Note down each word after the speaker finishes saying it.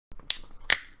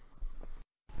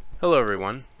Hello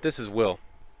everyone, this is Will.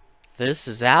 This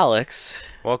is Alex.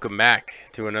 Welcome back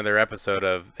to another episode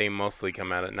of They Mostly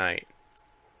Come Out at Night.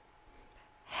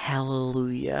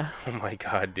 Hallelujah. Oh my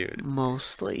god, dude.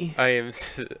 Mostly. I am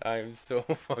so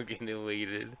fucking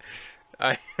elated.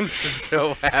 I am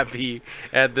so happy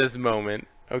at this moment,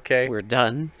 okay? We're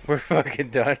done We're fucking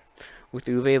done. with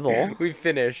Uwe Boll. We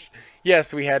finished.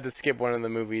 Yes, we had to skip one of the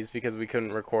movies because we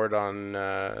couldn't record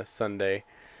on Sunday.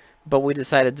 But we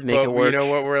decided to make it work. You know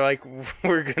what? We're like,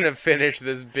 we're gonna finish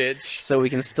this bitch. So we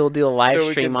can still do a live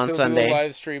stream on Sunday. Do a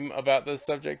live stream about the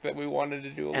subject that we wanted to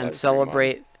do and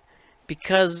celebrate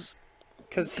because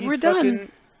we're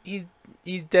done. He's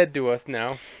dead to us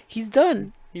now. He's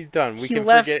done. He's done. We can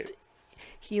left, forget.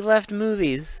 He left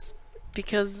movies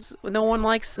because no one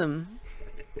likes him.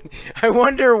 I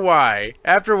wonder why.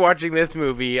 After watching this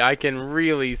movie, I can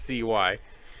really see why.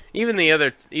 Even the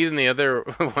other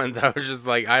ones, I was just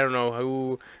like, I don't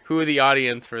know who the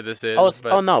audience for this is.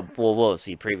 Oh no, well,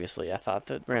 see, previously I thought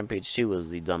that Rampage 2 was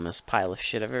the dumbest pile of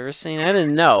shit I've ever seen. I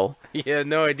didn't know. Yeah,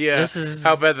 no idea this is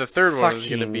how bad the third one was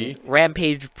gonna be.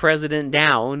 Rampage President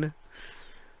down.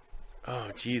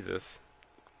 Oh Jesus!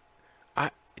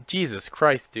 Jesus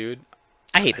Christ, dude!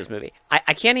 I hate this movie.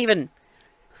 I can't even.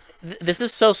 This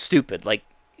is so stupid. Like,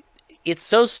 it's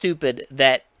so stupid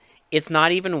that it's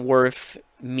not even worth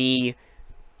me,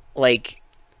 like,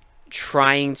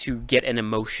 trying to get an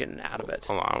emotion out of it.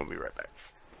 Hold on, I'll be right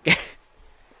back.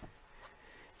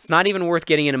 It's not even worth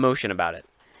getting an emotion about it.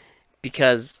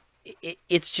 Because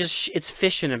it's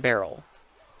fish in a barrel.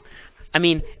 I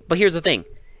mean, but here's the thing.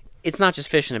 It's not just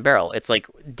fish in a barrel. It's like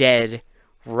dead,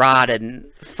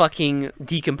 rotten, fucking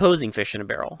decomposing fish in a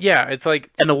barrel. Yeah, it's like...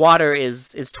 And the water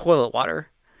is toilet water.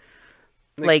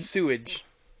 Like sewage.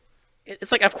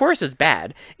 It's like, of course it's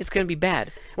bad. It's going to be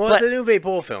bad. Well, but, it's a Uwe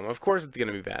Boll film. Of course it's going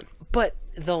to be bad. But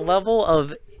the level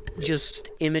of just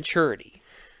immaturity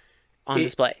on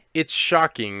display. It's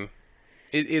shocking.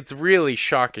 It's really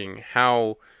shocking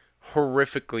how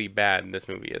horrifically bad this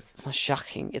movie is. It's not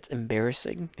shocking. It's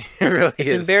embarrassing. It really is.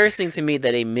 It's embarrassing to me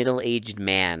that a middle-aged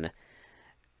man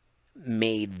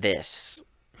made this.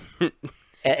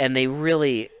 And they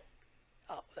really...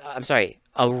 I'm sorry.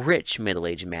 A rich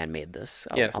middle-aged man made this.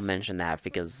 I'll mention that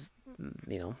because,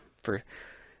 you know, for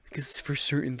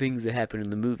certain things that happen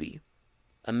in the movie.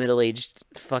 A middle-aged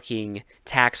fucking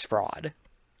tax fraud.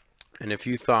 And if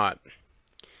you thought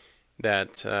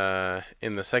that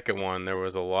in the second one there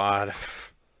was a lot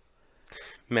of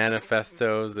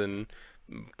manifestos and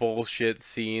bullshit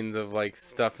scenes of like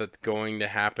stuff that's going to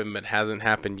happen but hasn't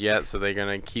happened yet, so they're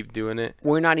gonna keep doing it.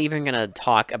 We're not even gonna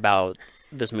talk about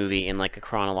this movie in like a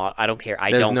chronology. I don't care.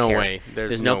 There's don't no care. way.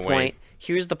 There's no point.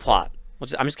 Here's the plot. I'm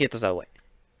just gonna get this out of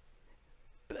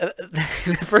the way.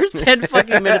 The first 10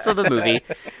 fucking minutes of the movie,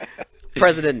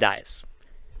 president dies.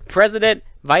 President,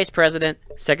 vice president,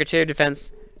 secretary of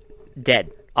defense,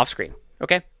 dead off screen.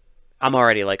 Okay, I'm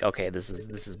already like, okay, this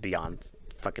is beyond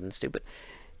fucking stupid.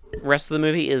 Rest of the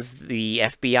movie is the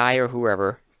FBI or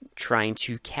whoever trying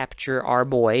to capture our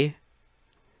boy.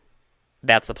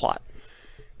 That's the plot.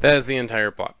 That is the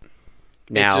entire plot.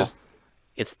 Now,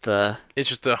 it's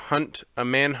just a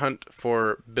manhunt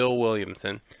for Bill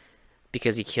Williamson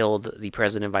because he killed the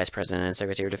president, vice president, and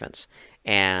secretary of defense,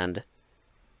 and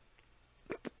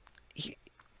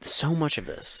so much of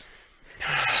this.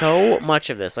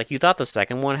 Like, you thought the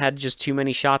second one had just too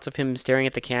many shots of him staring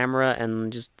at the camera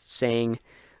and just saying,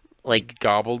 like,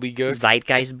 gobbledygook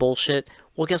zeitgeist bullshit.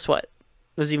 Well, guess what?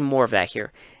 There's even more of that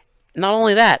here. Not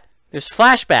only that, there's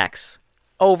flashbacks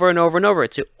over and over and over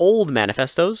to old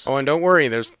manifestos. Oh, and don't worry,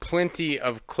 there's plenty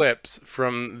of clips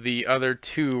from the other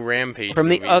two Rampage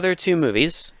the other two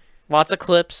movies. Lots of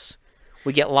clips.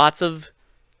 We get lots of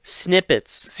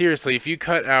snippets. Seriously, if you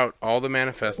cut out all the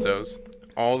manifestos,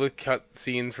 all the cut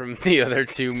scenes from the other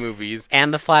two movies,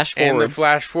 and the flash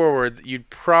forwards, you'd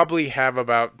probably have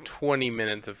about 20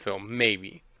 minutes of film,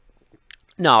 maybe.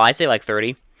 No, I'd say like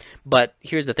 30. But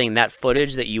here's the thing, that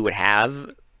footage that you would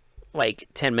have, like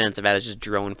 10 minutes of that is just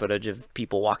drone footage of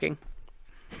people walking.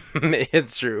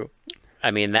 It's true.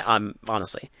 I mean,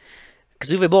 honestly.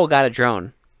 Because Uwe Boll got a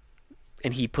drone,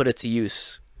 and he put it to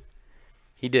use.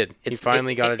 He did. He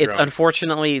finally got a drone. It's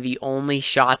unfortunately the only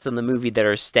shots in the movie that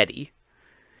are steady.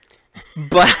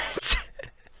 But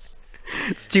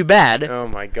it's too bad. Oh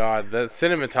my god, the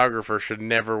cinematographer should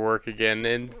never work again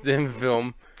in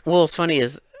film. Well, what's funny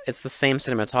is it's the same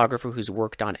cinematographer who's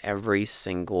worked on every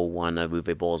single one of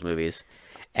Uwe Boll's movies,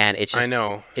 and it's just, I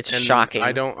know, it's shocking.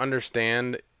 I don't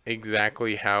understand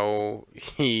exactly how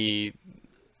he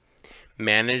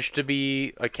managed to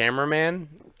be a cameraman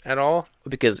at all.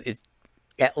 Because it,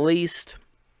 at least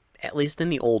in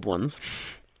the old ones,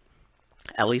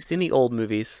 At least in the old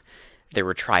movies, there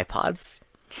were tripods.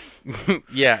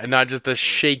 Yeah, not just a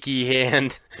shaky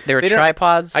hand. There were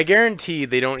tripods. I guarantee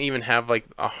they don't even have like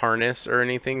a harness or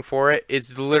anything for it.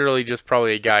 It's literally just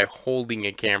probably a guy holding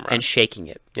a camera and shaking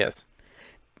it. Yes.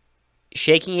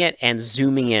 Shaking it and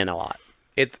zooming in a lot.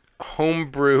 It's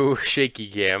homebrew shaky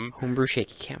cam. Homebrew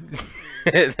shaky cam.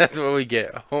 That's what we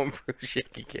get. Homebrew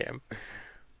shaky cam.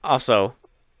 Also,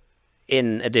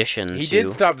 in addition he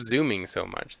did stop zooming so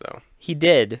much though. He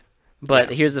did.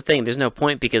 But here's the thing, there's no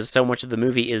point because so much of the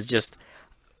movie is just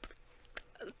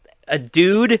a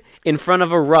dude in front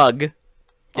of a rug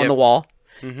on the wall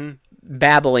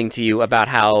babbling to you about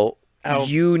how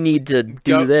you need to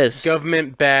do this.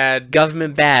 Government bad.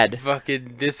 Government bad.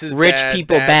 Fucking this is rich bad,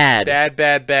 people bad.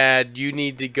 Bad. You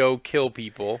need to go kill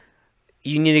people.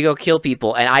 You need to go kill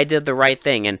people and I did the right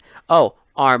thing and oh,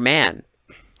 our man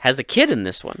has a kid in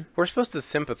this one. We're supposed to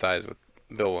sympathize with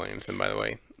Bill Williamson, by the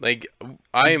way. Like,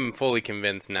 I am fully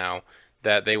convinced now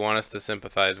that they want us to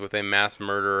sympathize with a mass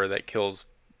murderer that kills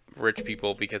rich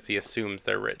people because he assumes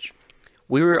they're rich.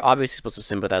 We were obviously supposed to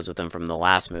sympathize with them from the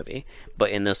last movie, but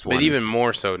in this one... But even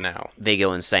more so now. They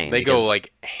go insane. They go,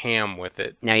 like, ham with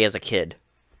it. Now he has a kid.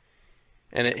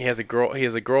 And he has a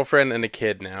girlfriend and a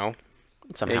kid now.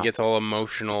 Somehow. And he gets all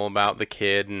emotional about the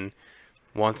kid and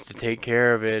wants to take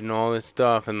care of it and all this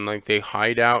stuff. And, like, they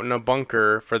hide out in a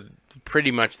bunker for...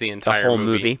 pretty much the entire whole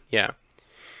movie. Yeah.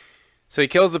 So he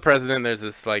kills the president. There's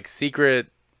this like secret.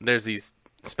 There's these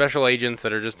special agents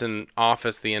that are just in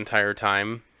office the entire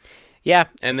time. Yeah.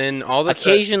 And then all this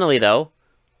occasionally though,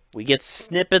 we get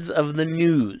snippets of the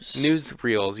news. News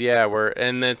reels, yeah,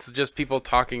 and it's just people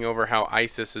talking over how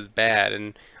ISIS is bad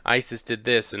and ISIS did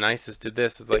this and ISIS did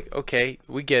this. It's like, okay,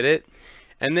 we get it.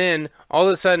 And then all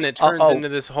of a sudden it turns into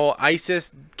this whole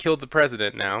ISIS killed the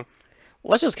president now.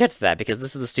 Let's just get to that because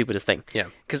this is the stupidest thing. Yeah.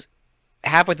 Because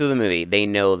halfway through the movie, they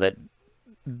know that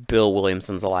Bill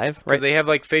Williamson's alive, right? They have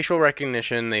like facial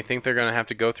recognition. They think they're going to have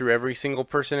to go through every single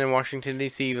person in Washington,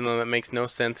 D.C., even though that makes no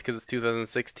sense because it's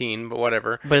 2016, but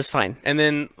whatever. But it's fine. And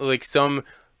then like some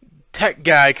tech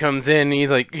guy comes in and he's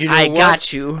like, you know I what?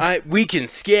 got you. We can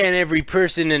scan every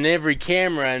person and every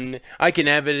camera and I can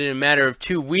have it in a matter of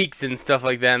 2 weeks and stuff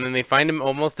like that. And then they find him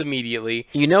almost immediately.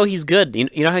 You know he's good.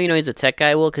 You know how you know he's a tech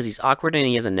guy, Will? Because he's awkward and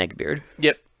he has a neck beard.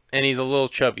 Yep. And he's a little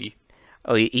chubby.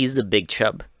 Oh, he's the big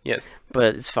chub. Yes.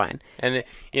 But it's fine. And,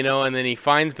 you know, and then he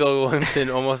finds Bill Williamson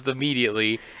almost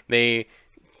immediately. They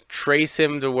trace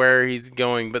him to where he's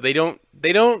going, but they don't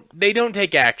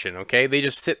take action, okay? They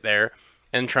just sit there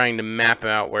and trying to map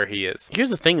out where he is. Here's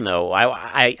the thing, though.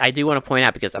 I do want to point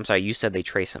out, because, I'm sorry, you said they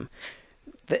trace him.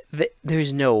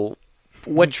 There's no...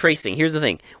 What tracing? Here's the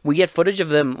thing. We get footage of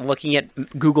them looking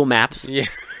at Google Maps. Yeah,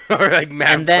 or like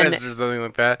MapQuest or something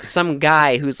like that. Some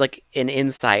guy who's like an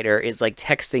insider is like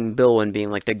texting Bill and being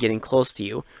like, they're getting close to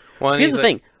you. Well, here's the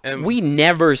thing. We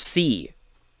never see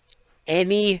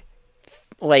any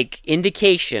like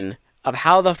indication of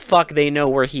how the fuck they know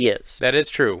where he is. That is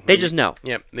true. They just know.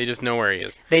 Yep, they just know where he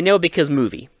is. They know because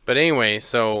movie. But anyway,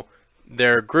 so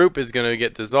their group is going to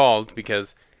get dissolved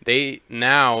because the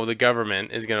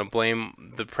government is going to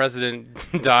blame the president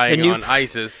dying on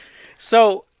ISIS.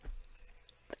 So,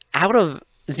 out of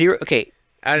zero, okay.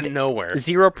 Out of nowhere.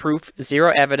 Zero proof,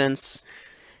 zero evidence.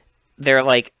 They're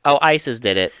like, oh, ISIS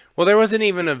did it. Well, there wasn't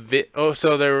even a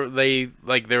so there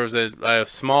was a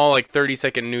small like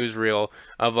 30-second newsreel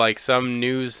of like some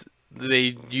news.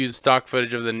 They used stock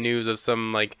footage of the news of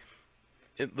some like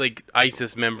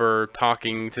ISIS member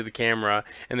talking to the camera,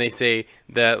 and they say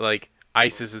that like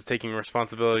ISIS is taking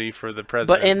responsibility for the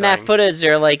president. But in that footage,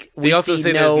 they're like, they also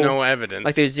say there's no evidence.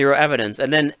 Like there's zero evidence,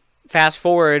 and then fast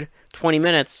forward 20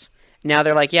 minutes. Now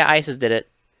they're like, yeah, ISIS did it.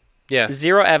 Yeah.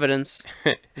 Zero evidence.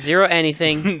 Zero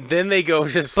anything. Then they go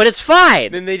just... But it's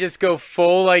fine! Then they just go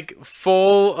full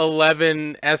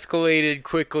 11 escalated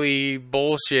quickly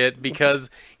bullshit because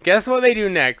guess what they do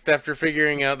next after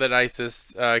figuring out that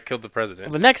ISIS killed the president?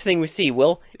 Well, the next thing we see,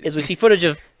 Will, is we see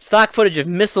stock footage of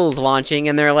missiles launching,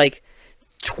 and they're like,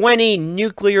 20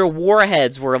 nuclear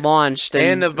warheads were launched.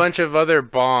 And a bunch of other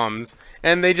bombs.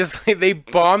 And they just, they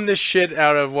bombed the shit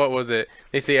out of, what was it?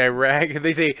 They say Iraq,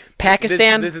 they say...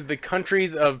 Pakistan. This is the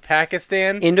countries of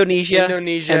Pakistan. Indonesia. And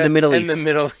the Middle East. And the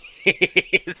Middle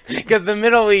East. Because the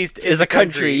Middle East is a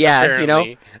country, yeah, apparently,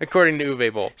 you know? According to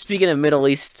Uwe Boll. Speaking of Middle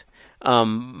East,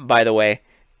 by the way,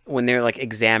 when they're, like,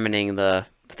 examining the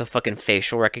fucking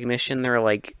facial recognition, they're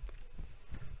like...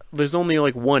 There's only,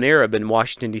 like, one Arab in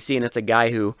Washington, D.C., and it's a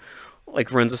guy who,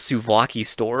 like, runs a souvlaki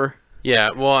store. Yeah,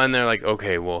 well, and they're like,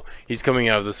 okay, well, he's coming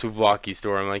out of the souvlaki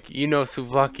store. I'm like, you know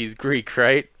souvlaki's Greek,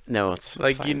 right? No, it's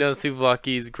like, fine. You know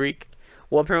souvlaki's Greek?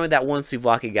 Well, apparently that one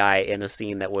Souvlaki guy in a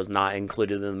scene that was not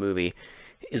included in the movie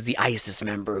is the ISIS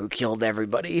member who killed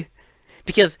everybody.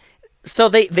 Because, so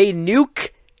they nuke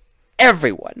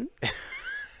everyone.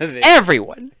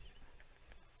 Everyone.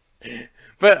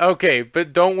 But okay,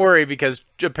 but don't worry, because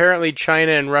apparently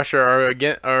China and Russia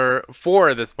are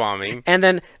for this bombing. And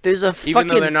then there's a fucking... Even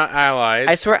though they're not allies.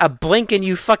 I swear, a blink and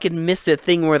you fucking miss it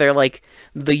thing where they're like,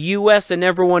 the U.S. and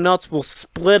everyone else will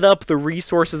split up the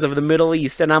resources of the Middle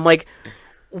East. And I'm like,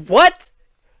 what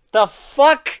the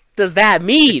fuck does that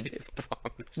mean?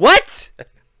 What?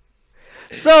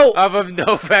 So... Off of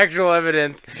no factual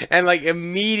evidence and, like,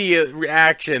 immediate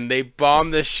reaction, they bomb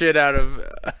the shit out of...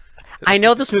 I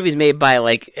know this movie's made by,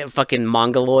 like, fucking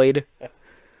Mongoloid,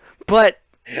 but,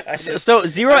 so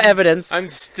zero evidence.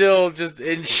 I'm still just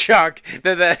in shock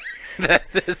that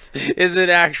this is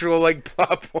an actual, like,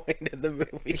 plot point in the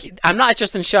movie. I'm not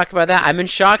just in shock about that. I'm in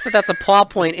shock that that's a plot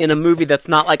point in a movie that's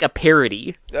not, like, a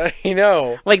parody. I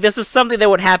know. Like, this is something that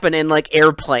would happen in, like,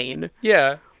 Airplane.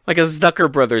 Yeah. Like a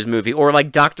Zucker Brothers movie, or,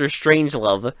 like, Doctor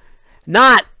Strangelove.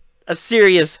 Not a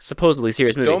supposedly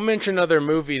serious movie. Don't mention other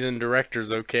movies and directors,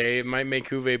 okay? It might make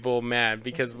Uwe Boll mad,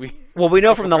 because we... Well, we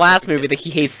know from the last movie that he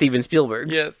hates Steven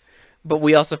Spielberg. Yes. But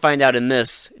we also find out in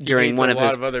this, during one of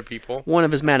other people. One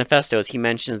of his manifestos, he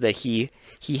mentions that he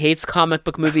hates comic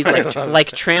book movies like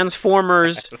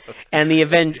Transformers and the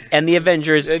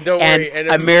Avengers and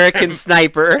American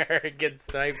Sniper. American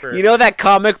Sniper. You know that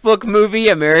comic book movie,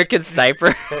 American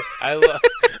Sniper? I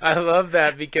love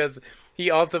that, because he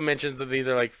also mentions that these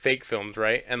are, like, fake films,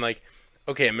 right? And, like,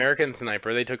 okay, American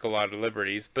Sniper, they took a lot of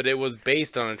liberties, but it was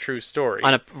based on a true story.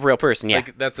 On a real person, yeah.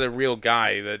 Like, that's a real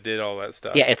guy that did all that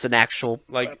stuff. Yeah, it's an actual...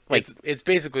 Like it's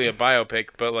basically a biopic,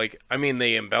 but, like, I mean,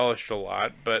 they embellished a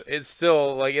lot, but it's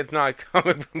still, like, it's not a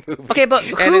comic book movie. Okay, but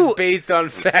who... And it's based on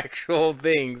factual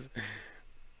things.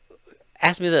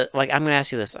 Ask me I'm going to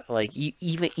ask you this. Like,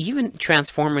 even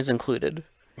Transformers included.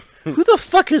 Who the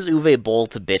fuck is Uwe Boll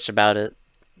to bitch about it?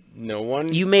 No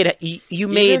one.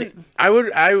 I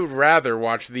would rather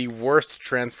watch the worst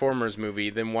Transformers movie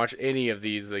than watch any of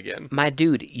these again. My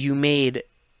dude, you made,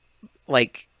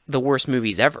 like, the worst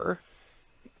movies ever.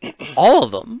 All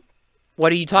of them.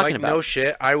 What are you talking about? No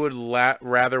shit. I would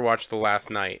rather watch The Last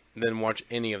Night than watch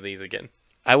any of these again.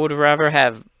 I would rather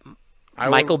have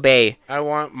Michael Bay. I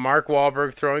want Mark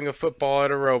Wahlberg throwing a football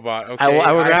at a robot. Okay.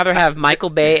 I would rather have Michael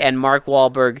Bay and Mark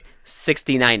Wahlberg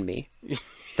 69 me.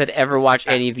 That ever watch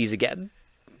any of these again.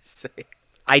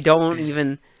 I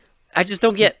just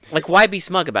don't get, like, why be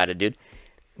smug about it, dude?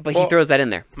 But he throws that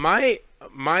in there. My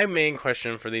main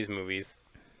question for these movies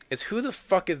is, who the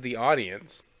fuck is the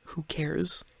audience? Who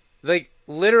cares? Like,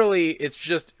 literally, it's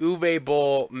just Uwe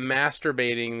Boll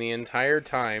masturbating the entire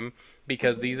time,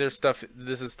 because this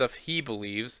is stuff he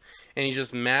believes, and he's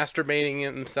just masturbating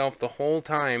himself the whole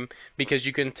time, because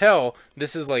you can tell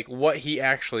this is, like, what he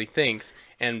actually thinks,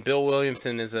 and Bill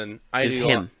Williamson is an ideal... Is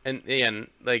him. And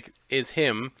like, is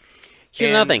him. Here's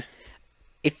another thing.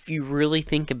 If you really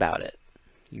think about it,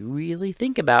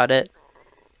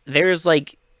 there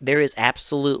is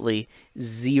absolutely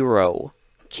zero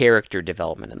character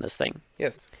development in this thing.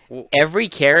 Yes. Well, every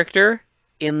character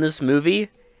in this movie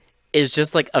is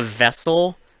just like a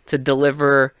vessel to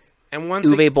deliver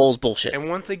Uwe Boll's bullshit. And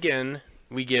once again,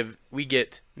 we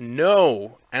get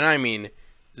no, and I mean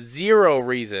 0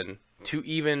 reason to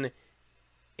even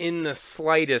in the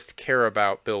slightest care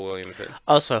about Bill Williamson.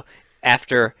 Also,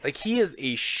 after... Like, he is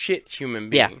a shit human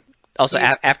being. Yeah. Also,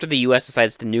 after the U.S.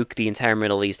 decides to nuke the entire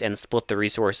Middle East and split the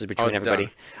resources between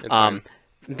everybody,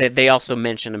 they also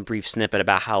mention a brief snippet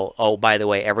about how, oh, by the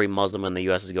way, every Muslim in the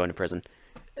U.S. is going to prison.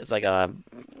 It's like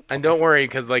and don't worry,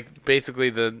 because, like, basically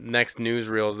the next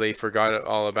newsreels, they forgot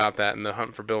all about that, and the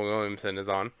hunt for Bill Williamson is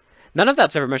on. None of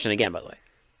that's ever mentioned again, by the way.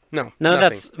 No. None of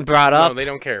that's brought up. No, they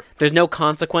don't care. There's no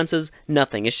consequences.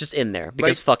 Nothing. It's just in there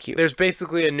because, like, fuck you. There's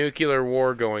basically a nuclear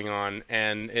war going on,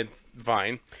 and it's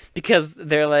fine. Because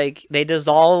they're like, they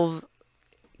dissolve...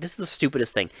 This is the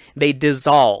stupidest thing. They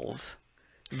dissolve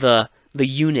the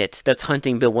unit that's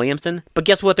hunting Bill Williamson, but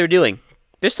guess what they're doing?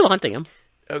 They're still hunting him.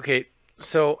 Okay,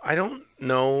 so I don't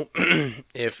know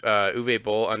if Uwe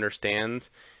Boll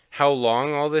understands how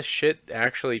long all this shit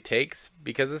actually takes,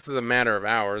 because this is a matter of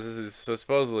hours. This is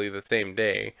supposedly the same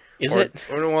day. Is it?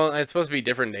 Or, well, it's supposed to be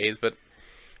different days, but...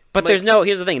 But like, there's no...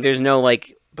 Here's the thing. There's no,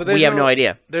 like... We have no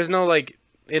idea. There's no, like,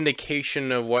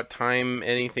 indication of what time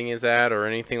anything is at or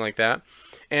anything like that.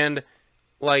 And,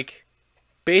 like,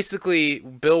 basically,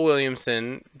 Bill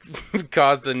Williamson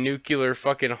caused a nuclear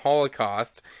fucking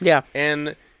holocaust. Yeah.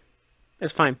 And...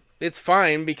 It's fine. It's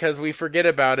fine because we forget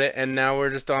about it, and now we're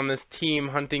just on this team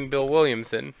hunting Bill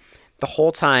Williamson. The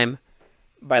whole time,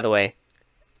 by the way,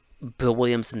 Bill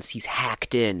Williamson sees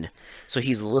hacked in, so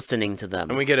he's listening to them.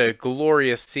 And we get a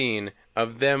glorious scene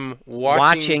of them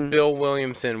watching Bill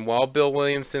Williamson while Bill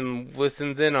Williamson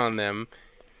listens in on them.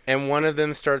 And one of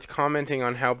them starts commenting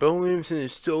on how Bill Williamson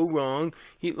is so wrong.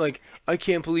 I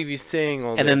can't believe he's saying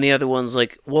all this. And then the other one's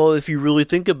like, well, if you really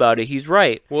think about it, he's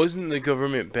right. Wasn't the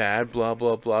government bad? Blah,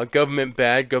 blah, blah. Government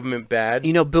bad, government bad.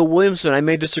 You know, Bill Williamson, I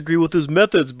may disagree with his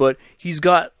methods, but he's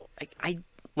got...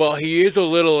 Well, he is a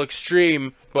little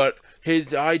extreme, but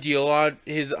his ideas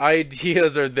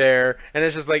are there. And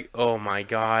it's just like, oh my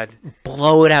god.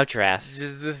 Blow it out your ass.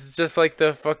 This is just like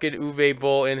the fucking Uwe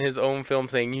Boll in his own film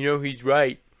saying, you know, he's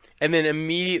right. And then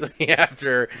immediately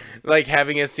after, like,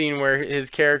 having a scene where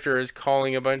his character is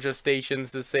calling a bunch of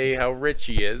stations to say how rich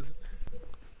he is.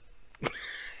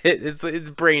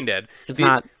 It's brain dead. It's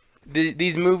not.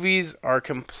 These movies are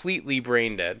completely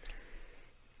brain dead.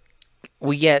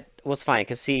 We get... What's fine,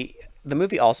 because, see, the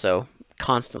movie also,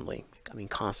 constantly,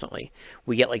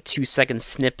 we get, like, 2-second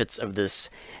snippets of this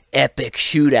epic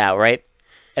shootout, right?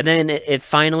 And then it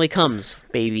finally comes,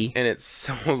 baby. And it's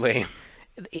so lame.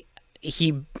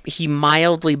 He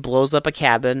mildly blows up a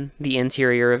cabin, the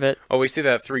interior of it. Oh, we see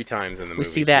that 3 times in the movie. We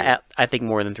see that I think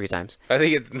more than 3 times. I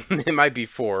think it might be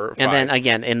 4 or 5. And then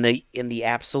again, in the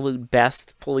absolute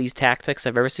best police tactics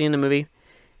I've ever seen in a movie,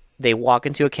 they walk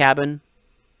into a cabin,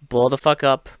 blow the fuck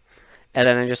up, and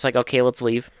then they're just like, okay, let's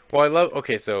leave. Well,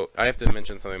 okay, so I have to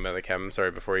mention something about the cabin. Sorry,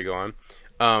 before you go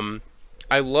on.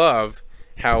 I love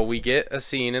how we get a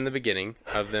scene in the beginning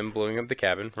of them blowing up the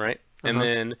cabin, right? And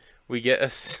then we get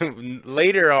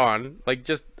later on, like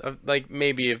just like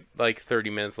maybe like 30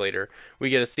 minutes later, we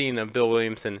get a scene of Bill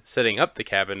Williamson setting up the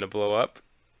cabin to blow up,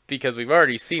 because we've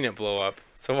already seen it blow up.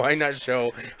 So why not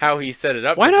show how he set it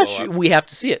up? Why not? We have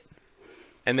to see it.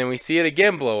 And then we see it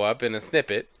again blow up in a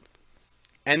snippet.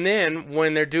 And then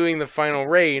when they're doing the final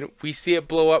raid, we see it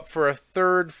blow up for a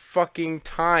 3rd fucking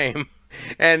time.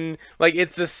 And like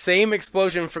it's the same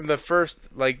explosion from the first,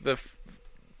 like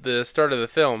the start of the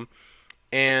film.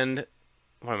 And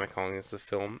why am I calling this a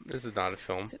film? This is not a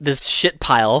film. This shit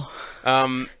pile.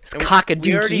 It's cockadookie.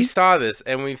 We already saw this,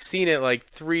 and we've seen it like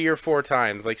 3 or 4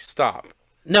 times. Like, stop.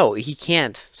 No, he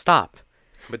can't stop.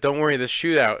 But don't worry, the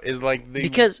shootout is like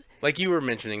because, like you were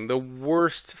mentioning, the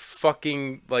worst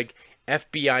fucking like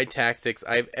FBI tactics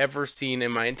I've ever seen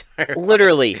in my entire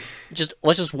literally life.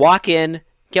 Let's just walk in,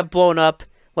 get blown up,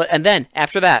 and then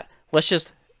after that, let's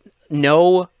just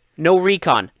no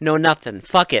recon, no nothing.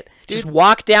 Fuck it. Dude. Just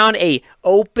walk down a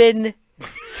open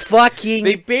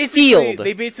fucking field.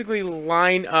 They basically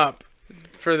line up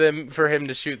for him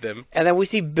to shoot them. And then we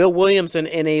see Bill Williamson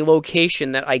in a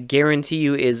location that I guarantee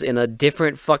you is in a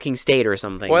different fucking state or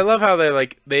something. Well, I love how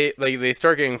they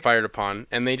start getting fired upon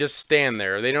and they just stand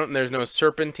there. There's no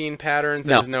serpentine patterns,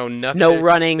 there's no nothing. No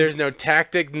running. There's no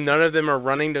tactics. None of them are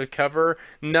running to cover.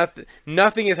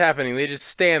 Nothing is happening. They just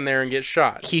stand there and get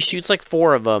shot. He shoots like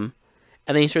 4 of them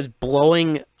and then he starts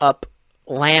blowing up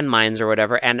landmines or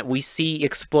whatever, and we see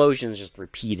explosions just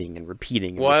repeating and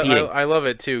repeating and repeating. I love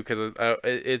it too, because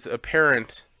it's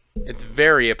apparent, it's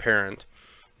very apparent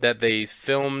that they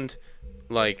filmed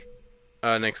like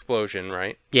an explosion,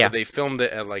 right? Yeah. So they filmed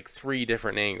it at like 3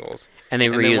 different angles, and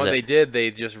then what they did, they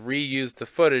just reused the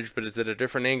footage, but it's at a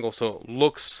different angle, so it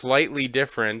looks slightly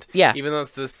different. Yeah. Even though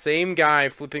it's the same guy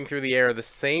flipping through the air the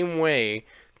same way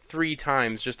 3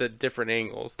 times, just at different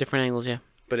angles. Different angles, yeah.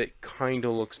 But it kind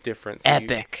of looks different.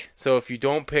 Epic. So if you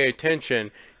don't pay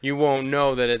attention, you won't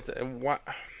know that it's...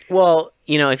 Well,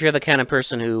 you know, if you're the kind of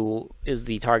person who is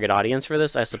the target audience for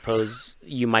this, I suppose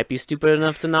you might be stupid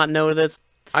enough to not know this.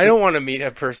 I don't want to meet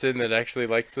a person that actually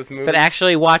likes this movie. That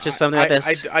actually watches something like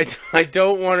this. I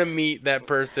don't want to meet that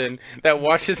person that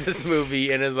watches this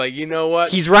movie and is like, you know what?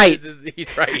 He's right.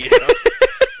 He's right, you know?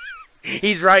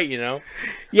 He's right, you know?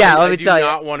 Yeah, let me tell you. I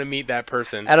do not want to meet that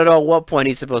person. I don't know at what point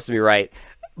he's supposed to be right.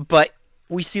 But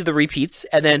we see the repeats,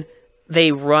 and then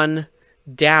they run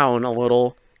down a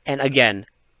little, and again,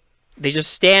 they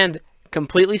just stand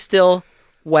completely still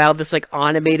while this like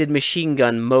automated machine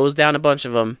gun mows down a bunch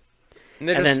of them. And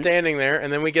they're just standing there,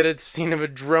 and then we get a scene of a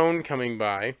drone coming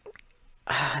by.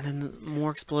 And then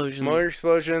more explosions. More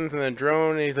explosions, and the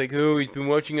drone, and he's like, oh, he's been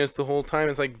watching us the whole time.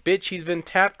 It's like, bitch, he's been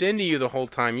tapped into you the whole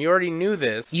time. You already knew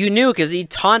this. You knew, because he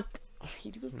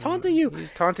was taunting you.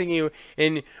 He's taunting you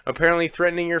and apparently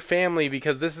threatening your family,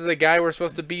 because this is a guy we're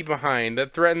supposed to be behind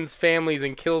that threatens families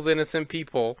and kills innocent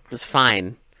people. It's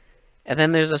fine. And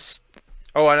then there's a...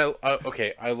 Oh, and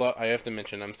okay, I have to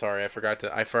mention, I'm sorry, I forgot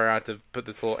to put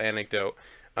this little anecdote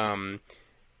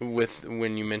with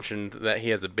when you mentioned that he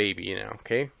has a baby, you know,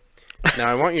 okay? Now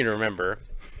I want you to remember,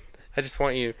 I just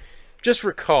want you, just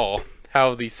recall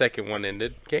how the second one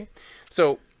ended. Okay,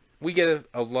 so we get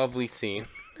a lovely scene.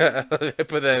 I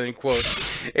put that in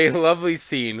quotes. A lovely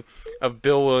scene of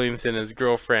Bill Williamson and his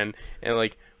girlfriend, and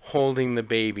like holding the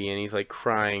baby, and he's like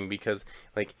crying because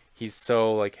like he's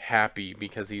so like happy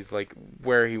because he's like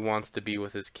where he wants to be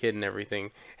with his kid and everything.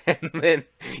 And then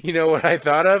you know what I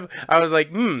thought of? I was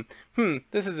like,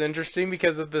 this is interesting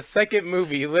because of the second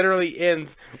movie literally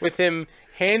ends with him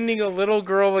handing a little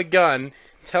girl a gun,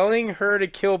 telling her to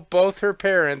kill both her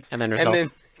parents, And then herself. and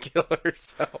then kill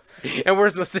herself. And we're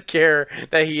supposed to care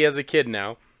that he has a kid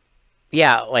now.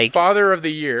 Yeah, like Father of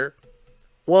the year.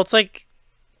 well, it's like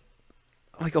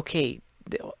okay,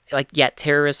 like yeah,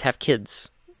 terrorists have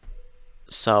kids.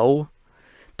 So,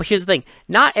 but here's the thing: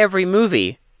 not every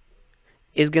movie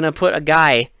is gonna put a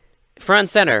guy front and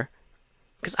center.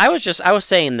 Because I was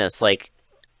saying this like,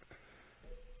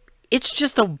 it's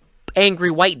just a angry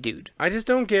white dude. I just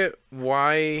don't get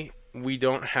why we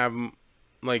don't have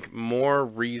like more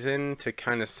reason to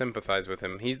kind of sympathize with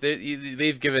him.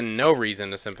 They've given no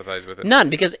reason to sympathize with him. None,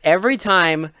 because every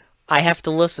time I have to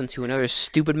listen to another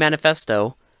stupid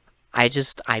manifesto,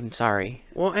 I'm sorry.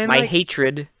 Well, and my like,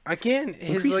 hatred again,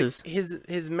 increases.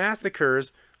 His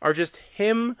massacres are just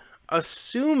him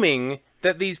assuming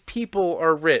that these people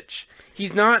are rich.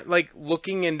 He's not like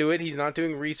looking into it. He's not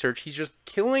doing research. He's just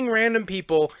killing random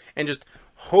people and just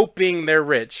hoping they're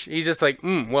rich. He's just like,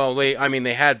 well, they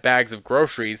had bags of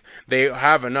groceries. They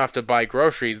have enough to buy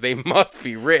groceries. They must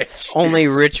be rich. Only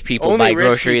rich people buy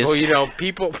groceries.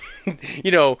 People,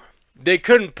 they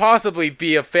couldn't possibly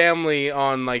be a family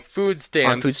on like food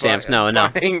stamps. On food stamps, no.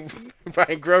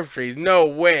 Buying groceries, no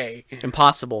way.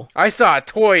 Impossible. I saw a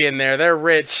toy in there. They're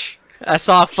rich. I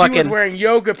saw She was wearing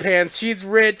yoga pants. She's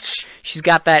rich. She's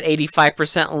got that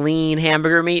 85% lean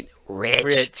hamburger meat.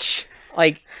 Rich.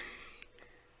 Like,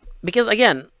 because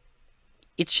again,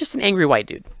 it's just an angry white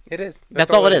dude. It is.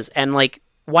 That's all it is. And like,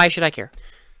 why should I care?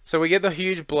 So we get the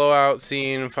huge blowout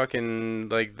scene. Fucking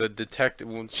like the detective.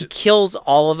 He kills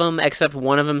all of them except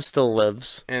one of them still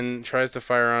lives and tries to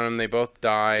fire on them. They both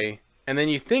die. And then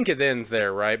you think it ends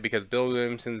there, right? Because Bill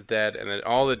Williamson's dead, and then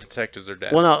all the detectives are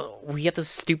dead. Well, no, we get this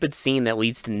stupid scene that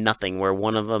leads to nothing, where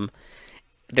one of them,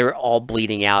 they're all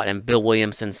bleeding out, and Bill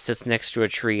Williamson sits next to a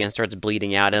tree and starts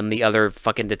bleeding out, and the other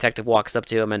fucking detective walks up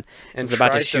to him and is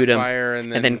about to shoot him,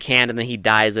 and then can't, and then he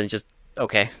dies, and just,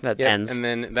 okay, that ends. And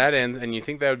then that ends, and you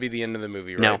think that would be the end of the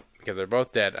movie, right? No. Because they're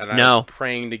both dead, and No. I'm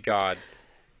praying to God.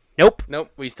 Nope.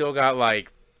 Nope, we still got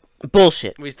like...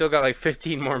 Bullshit. We still got like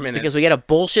 15 more minutes. Because we get a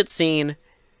bullshit scene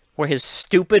where his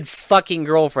stupid fucking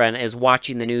girlfriend is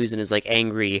watching the news and is like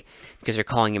angry because they're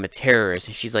calling him a terrorist,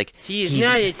 and she's like, he's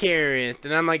not a terrorist.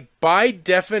 And I'm like, by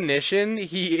definition,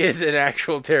 he is an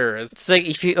actual terrorist. It's like,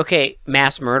 if you, okay,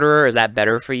 mass murderer, is that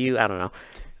better for you? I don't know.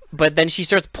 But then she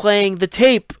starts playing the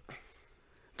tape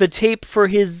for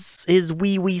his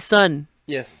wee son.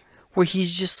 Yes. Where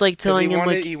he's just like telling him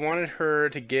like he wanted her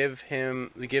to give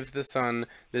the son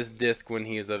this disc when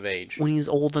he is of age, when he's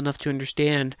old enough to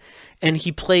understand, and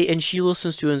she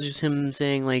listens to it, and it's just him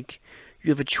saying like, you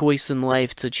have a choice in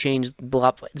life to change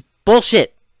blah blah. It's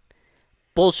bullshit.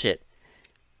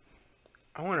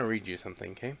 I want to read you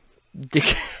something, okay?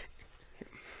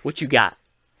 What you got?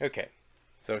 Okay,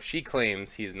 so she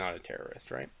claims he's not a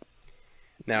terrorist, right?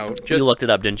 Now, You looked it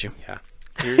up, didn't you? Yeah.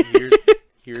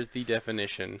 Here's the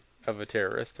definition of a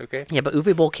terrorist, okay? Yeah, but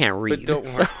Uwe Boll can't read. But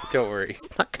don't worry.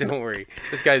 Don't worry.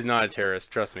 This guy's not a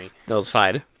terrorist, trust me. That was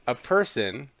fine. A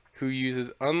person who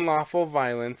uses unlawful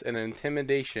violence and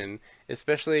intimidation,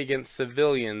 especially against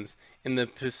civilians in the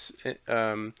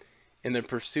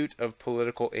pursuit of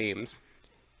political aims.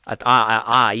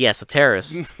 Yes, a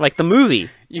terrorist. Like the movie.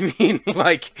 You mean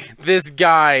like this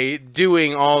guy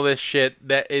doing all this shit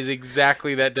that is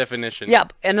exactly that definition? Yeah,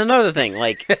 and another thing,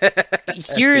 like,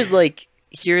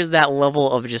 here's that level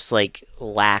of just like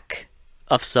lack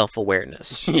of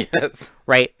self-awareness. Yes.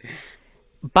 Right?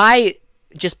 By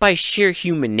sheer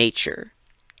human nature,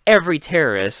 every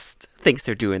terrorist thinks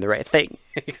they're doing the right thing.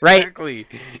 Exactly.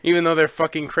 Right? Even though they're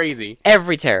fucking crazy.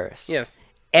 Every terrorist. Yes.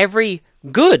 Every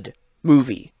good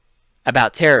movie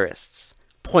about terrorists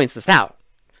points this out.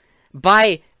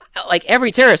 Like,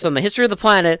 every terrorist on the history of the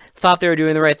planet thought they were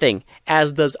doing the right thing,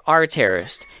 as does our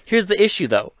terrorist. Here's the issue,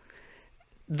 though.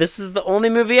 This is the only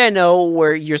movie I know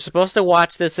where you're supposed to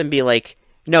watch this and be like,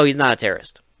 no, he's not a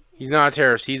terrorist. He's not a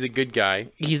terrorist. He's a good guy.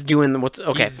 He's doing what's...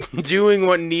 Okay. He's doing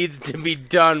what needs to be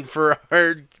done for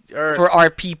our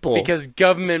people. Because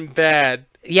government bad.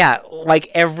 Yeah, like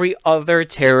every other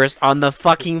terrorist on the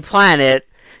fucking planet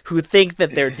who think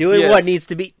that they're doing what needs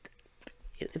to be...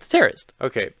 It's terrorist.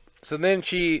 Okay. So then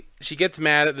she gets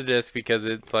mad at the disc because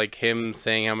it's like him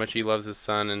saying how much he loves his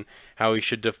son and how he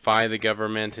should defy the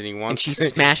government, and he wants. And she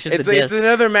smashes the disc. It's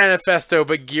another manifesto,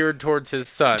 but geared towards his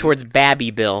son, towards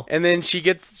Babby Bill. And then she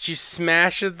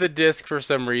smashes the disc for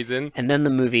some reason. And then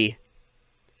the movie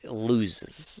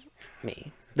loses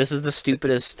me. This is the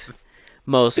stupidest,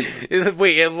 most.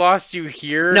 Wait, it lost you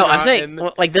here? No, I'm saying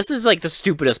like this is like the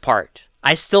stupidest part.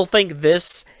 I still think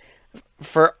this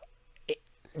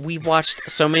we've watched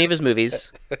so many of his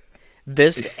movies.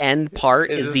 This end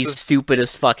part is the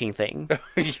stupidest fucking thing.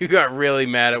 You got really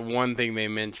mad at one thing they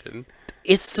mentioned.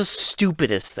 It's the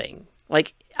stupidest thing.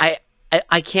 Like,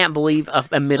 I can't believe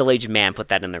a middle-aged man put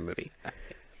that in their movie.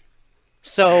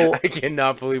 So... I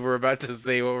cannot believe we're about to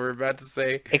say what we're about to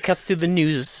say. It cuts to the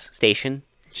news station.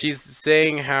 She's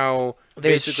saying how...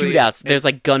 There's shootouts. There's,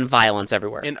 like, gun violence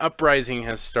everywhere. An uprising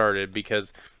has started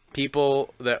because...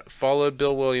 people that followed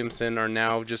Bill Williamson are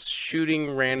now just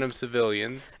shooting random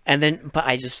civilians. And then, but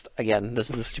again, this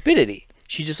is the stupidity.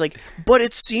 She just like, but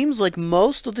it seems like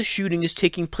most of the shooting is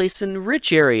taking place in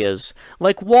rich areas,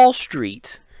 like Wall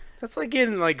Street. That's like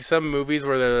in like some movies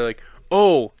where they're like,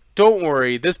 oh, don't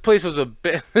worry, this place was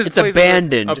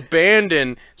abandoned.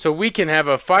 Abandoned, so we can have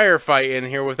a firefight in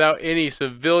here without any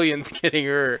civilians getting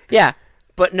hurt. Yeah,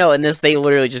 but no, in this they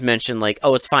literally just mention like,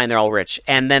 oh, it's fine, they're all rich,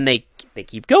 and then they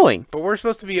keep going. But we're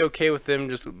supposed to be okay with them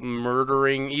just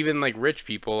murdering even like rich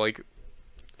people. Like,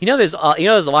 there's a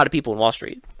lot of people in Wall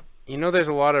Street. There's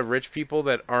a lot of rich people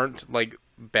that aren't like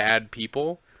bad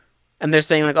people. And they're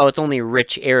saying like, oh, it's only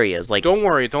rich areas. Like, don't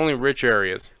worry, it's only rich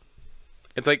areas.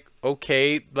 It's like,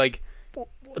 okay, like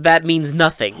that means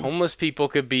nothing. Homeless people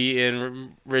could be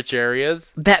in rich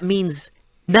areas. That means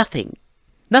nothing.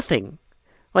 Nothing.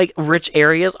 Like rich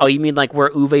areas? Oh, you mean like where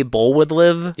Uwe Boll would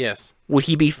live? Yes. Would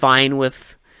he be fine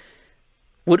with...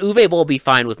 Would Uwe Boll be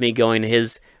fine with me going to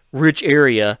his rich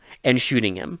area and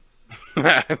shooting him?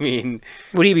 I mean...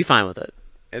 Would he be fine with it?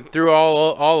 And through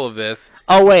all of this...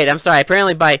 Oh, wait, I'm sorry.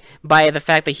 Apparently by the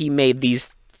fact that he made these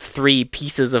 3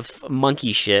 pieces of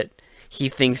monkey shit, he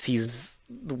thinks he's,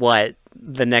 what,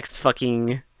 the next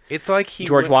fucking... It's like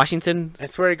George Washington? I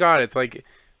swear to God, it's like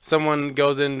someone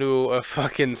goes into a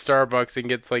fucking Starbucks and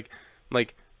gets like...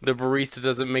 the barista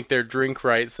doesn't make their drink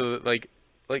right, so that, like,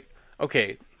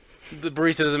 okay, the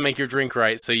barista doesn't make your drink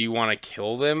right, so you want to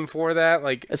kill them for that?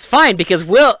 Like, it's fine, because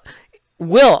Will,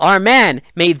 our man,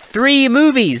 made 3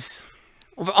 movies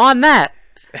on that.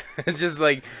 It's just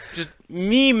like,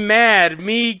 me mad,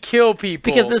 me kill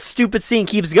people. Because this stupid scene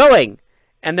keeps going.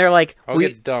 And they're like,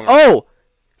 dumb. Oh!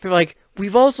 They're like,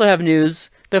 we've also have news.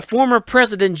 The former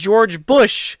president, George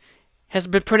Bush, has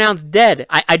been pronounced dead.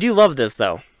 I do love this,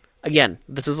 though. Again,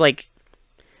 this is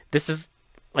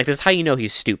how you know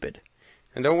he's stupid.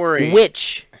 And don't worry.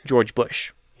 Which George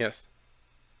Bush? Yes.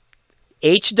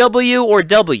 HW or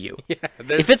W? Yeah,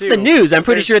 if it's the news, I'm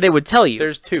pretty sure they would tell you.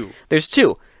 There's 2. There's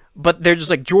 2. But they're just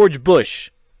like, George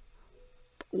Bush.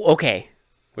 Okay.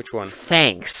 Which one?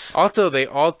 Thanks. Also, they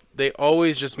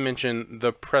always just mention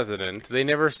the president. They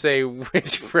never say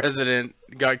which president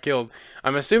got killed.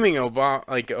 I'm assuming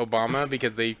Obama,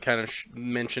 because they kind of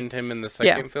mentioned him in the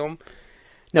second film.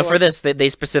 No, for this, they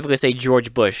specifically say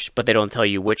George Bush, but they don't tell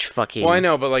you which fucking... Well, I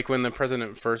know, but like when the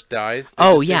president first dies,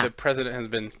 the president has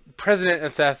been president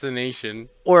assassination.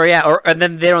 And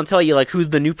then they don't tell you like who's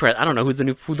the new president. I don't know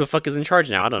who the fuck is in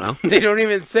charge now. I don't know. They don't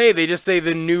even say. They just say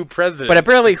the new president. But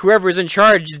apparently, whoever's in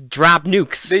charge just drop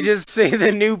nukes. They just say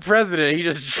the new president. He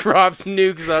just drops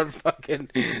nukes on fucking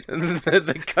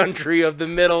the country of the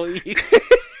Middle East.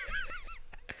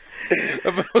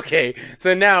 Okay,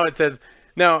 so now it says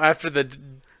after the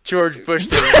George Bush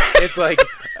thing, it's like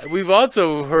we've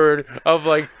also heard of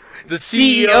like the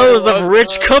CEOs of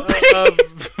rich companies,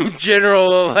 of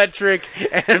General Electric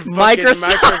and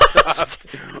Microsoft,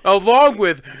 along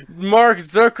with Mark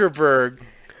Zuckerberg,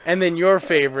 and then your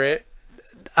favorite.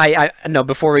 I no.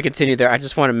 Before we continue there, I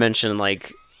just want to mention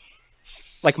like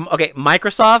okay,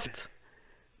 Microsoft.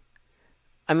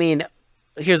 I mean,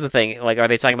 here's the thing. Like, are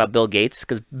they talking about Bill Gates?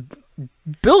 Because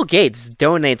Bill Gates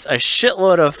donates a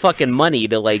shitload of fucking money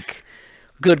to like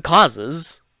good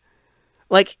causes.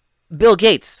 Like Bill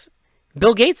Gates,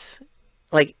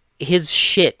 like his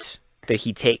shit that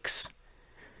he takes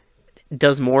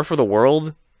does more for the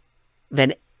world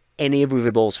than any of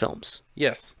Uwe Boll's films.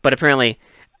 Yes. But apparently,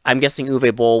 I'm guessing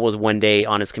Uwe Boll was one day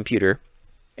on his computer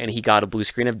and he got a blue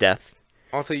screen of death.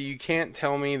 Also, you can't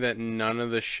tell me that none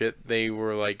of the shit they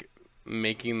were like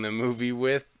making the movie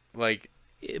with, like,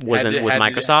 it wasn't with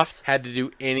Microsoft? Had to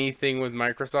do anything with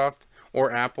Microsoft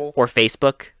or Apple or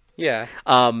Facebook. Yeah.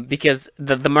 Because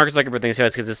the Mark Zuckerberg thing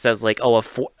says, because it says like, oh,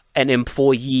 an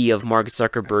employee of Mark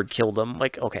Zuckerberg killed him.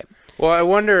 Like, okay. Well, I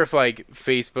wonder if like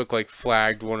Facebook like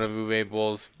flagged one of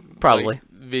Uwee's Probably like,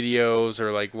 videos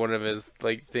or like one of his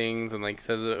like things and like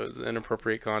says it was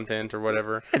inappropriate content or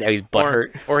whatever. now he's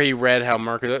butthurt. Or he read how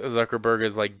Mark Zuckerberg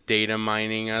is like data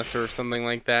mining us or something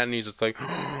like that, and he's just like,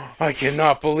 I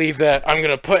cannot believe that. I'm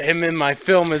gonna put him in my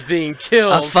film as being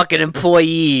killed. A fucking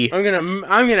employee. I'm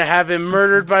gonna have him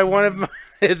murdered by one of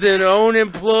his own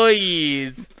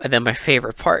employees. And then my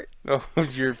favorite part. Oh,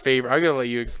 your favorite? I'm gonna let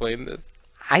you explain this.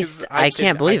 I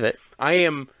can't believe it. I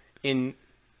am in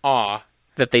awe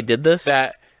That they did this?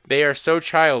 that they are so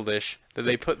childish that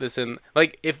they put this in.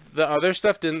 Like, if the other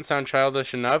stuff didn't sound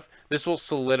childish enough, this will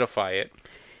solidify it.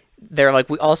 They're like,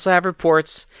 we also have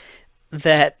reports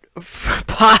that rich,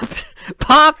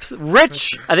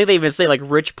 I think they even say like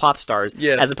rich pop stars,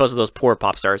 Yes. as opposed to those poor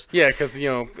pop stars. Yeah, because, you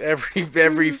know,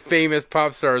 every famous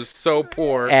pop star is so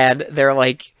poor. And they're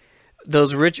like,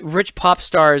 those rich pop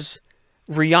stars,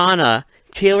 Rihanna,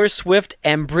 Taylor Swift,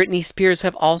 and Britney Spears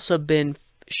have also been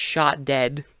shot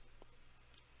dead.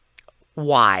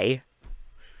 Why?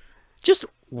 Just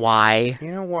why?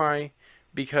 You know why?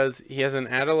 Because he has an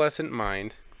adolescent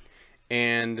mind,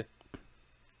 and...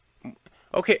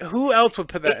 Okay, who else would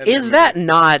put that in Is that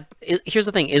not... Here's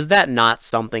the thing. Is that not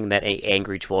something that a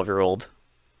angry 12-year-old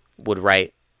would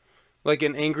write? Like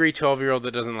an angry 12-year-old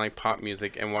that doesn't like pop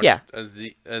music and watch a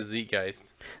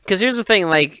Zeitgeist. Because here's the thing,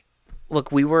 like... Look,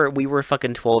 we were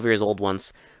fucking 12 years old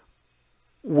once.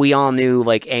 We all knew,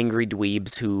 like, angry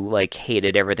dweebs who, like,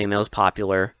 hated everything that was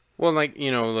popular. Well, like, you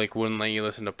know, like, wouldn't let you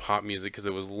listen to pop music because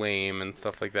it was lame and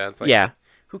stuff like that. It's like, Yeah.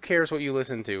 who cares what you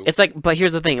listen to? It's like, but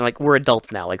here's the thing, like, we're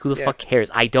adults now. Like, who the fuck cares?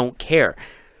 I don't care.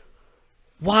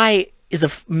 Why is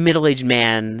a middle-aged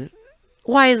man...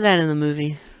 Why is that in the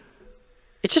movie?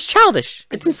 It's just childish.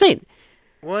 It's insane.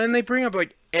 Well, and they bring up,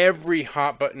 like, every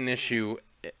hot button issue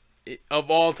of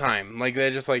all time. Like,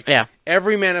 they're just like,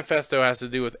 every manifesto has to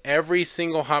do with every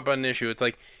single hot button issue. It's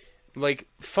like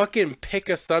fucking pick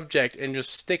a subject and just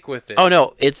stick with it. Oh,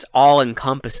 no, it's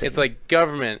all-encompassing. It's like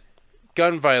government,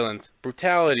 gun violence,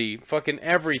 brutality, fucking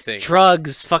everything.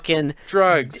 Drugs, fucking...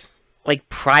 Drugs. Like,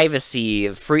 privacy,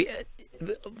 free...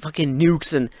 fucking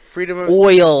nukes and freedom of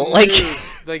oil.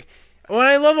 Like... Well,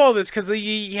 I love all this because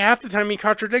half the time he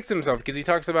contradicts himself because he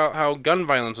talks about how gun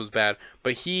violence was bad,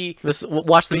 but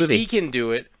watch the movie. He can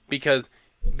do it because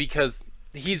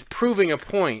he's proving a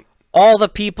point. All the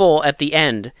people at the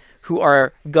end who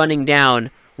are gunning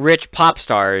down rich pop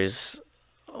stars,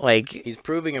 like he's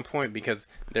proving a point because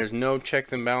there's no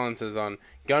checks and balances on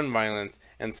gun violence,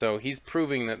 and so he's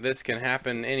proving that this can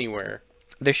happen anywhere.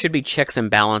 There should be checks and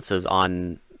balances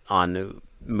on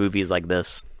movies like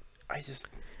this.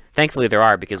 Thankfully, there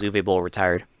are because Uwe Boll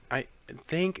retired. I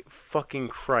thank fucking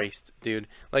Christ, dude.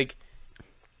 Like,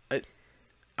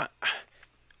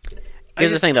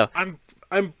 here's the thing, though.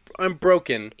 I'm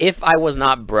broken. If I was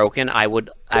not broken, I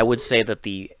would say that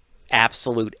the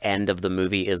absolute end of the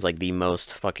movie is like the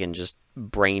most fucking just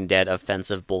brain dead,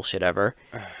 offensive bullshit ever.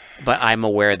 But I'm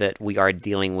aware that we are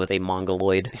dealing with a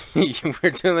mongoloid.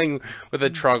 We're dealing with a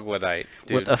troglodyte,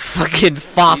 dude. With a fucking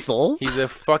fossil. He's a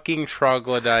fucking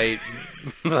troglodyte,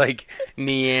 like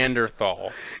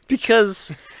Neanderthal.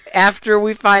 Because after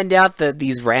we find out that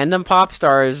these random pop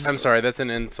stars... I'm sorry, that's an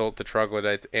insult to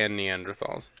troglodytes and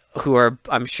Neanderthals. Who are,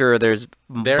 I'm sure there's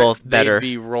both better. They'd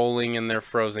be rolling in their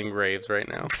frozen graves right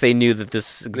now. If they knew that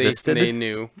this existed. They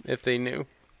knew, if they knew.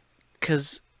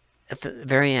 Because at the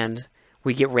very end...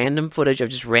 We get random footage of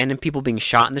just random people being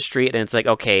shot in the street, and it's like,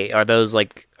 okay, are those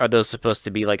supposed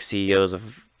to be like CEOs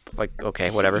of, like,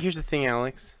 okay, whatever. Here's the thing,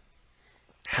 Alex.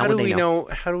 How do we know?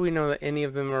 How do we know that any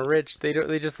of them are rich? They don't.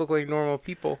 They just look like normal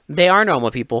people. They are normal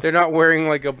people. They're not wearing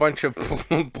like a bunch of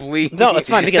bleed. No, it's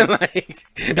fine because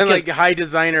and like high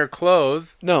designer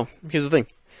clothes. No, here's the thing: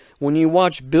 when you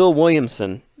watch Bill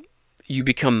Williamson, you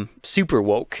become super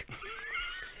woke.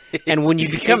 And when you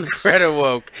become incredible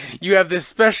woke, you have this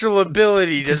special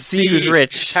ability to see who's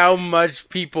rich, how much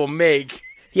people make.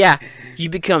 Yeah, you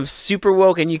become super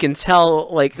woke, and you can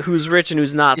tell like who's rich and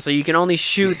who's not. So you can only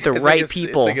shoot the right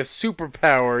people. It's like a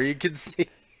superpower. You can see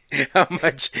how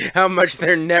much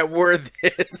their net worth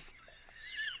is,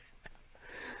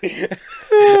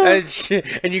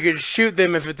 and you can shoot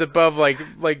them if it's above like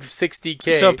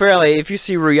 60K. So apparently, if you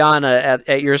see Rihanna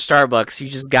at your Starbucks, you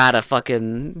just gotta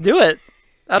fucking do it.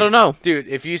 I don't know. Dude,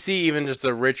 if you see even just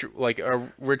a rich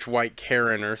white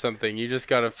Karen or something, you just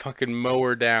gotta fucking mow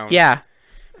her down. Yeah.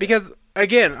 Because,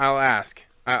 again, I'll ask.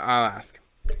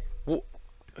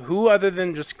 Who other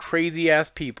than just crazy-ass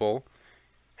people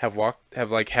have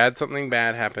had something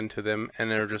bad happen to them,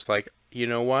 and they're just like, you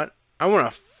know what? I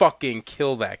want to fucking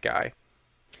kill that guy.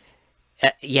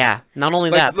 Yeah, not only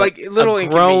Like- that, like but little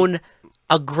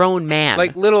a grown man.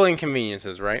 Like little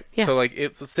inconveniences, right? Yeah. So like,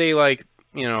 if say like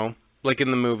like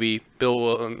in the movie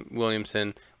Bill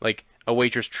Williamson, like a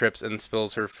waitress trips and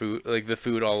spills her food, like the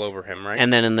food all over him, right?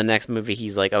 and then in the next movie,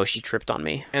 he's like, "Oh, she tripped on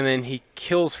me." And then he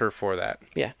kills her for that.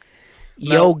 Yeah.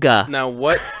 Now- Yoga. Now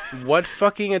what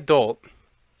fucking adult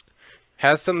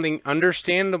has something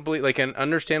understandably, like an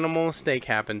understandable mistake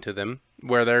happen to them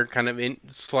where they're kind of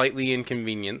slightly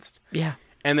inconvenienced, Yeah.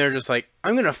 and they're just like,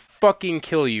 I'm gonna fucking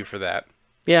kill you for that.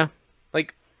 Yeah.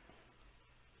 Like,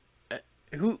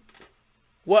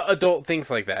 what adult thinks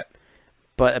like that?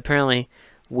 But apparently,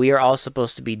 we are all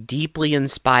supposed to be deeply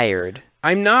inspired.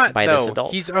 I'm not, By though. this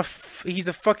adult. He's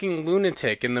a fucking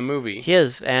lunatic in the movie. He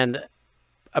is, and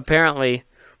apparently,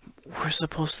 we're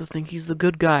supposed to think he's the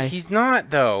good guy. He's not,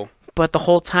 though. But the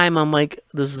whole time, I'm like,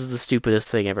 this is the stupidest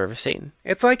thing I've ever seen.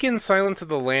 It's like in Silence of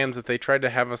the Lambs that they tried to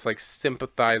have us, like,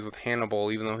 sympathize with Hannibal,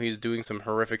 even though he's doing some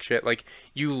horrific shit. Like,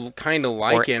 you kind of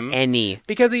like Or him. any.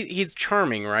 Because he's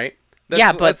charming, right?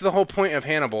 Yeah, but- that's the whole point of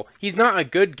Hannibal. He's not a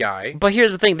good guy. But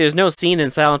here's the thing: there's no scene in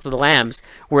Silence of the Lambs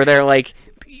where they're like,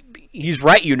 "He's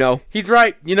right, you know. He's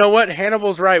right. You know what?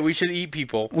 Hannibal's right. We should eat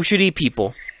people. We should eat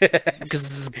people."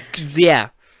 Because, yeah,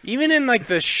 Even in, like,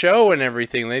 the show and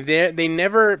everything, they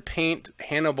never paint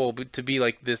Hannibal to be,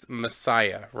 like, this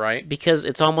messiah, right? because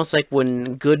it's almost like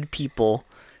when good people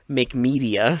make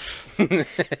media,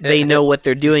 they know what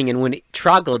they're doing, and when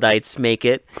troglodytes make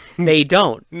it, they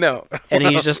don't. No. And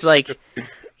he's just like,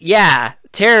 "Yeah,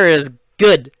 terror is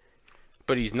good."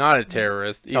 But he's not a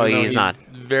terrorist. Even Oh, though he's not.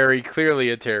 Very clearly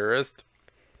a terrorist.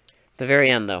 The very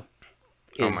end, though.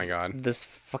 Oh is my God. This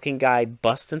fucking guy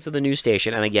busts into the news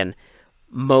station and again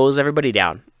mows everybody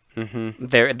down. Mm-hmm.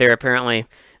 They're apparently,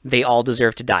 they all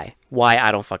deserve to die. Why?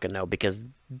 I don't fucking know, because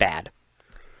bad.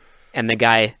 And the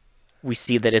guy, we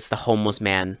see that it's the homeless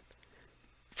man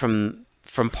from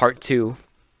part 2.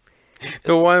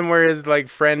 The one where his, like,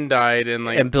 friend died and,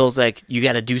 like, And Bill's like, "You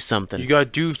gotta do something." you gotta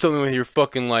do something with your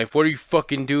fucking life. What are you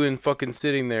fucking doing fucking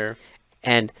sitting there?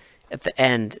 And at the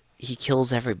end, he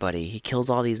kills everybody. He kills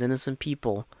all these innocent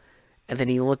people. And then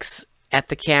he looks at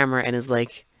the camera and is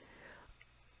like,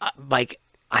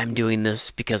 "I'm doing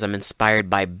this because I'm inspired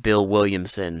by Bill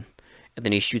Williamson." And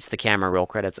then he shoots the camera, roll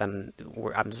credits, and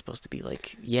I'm supposed to be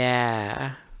like,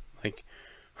 "Yeah." Like,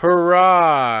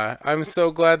 hurrah! I'm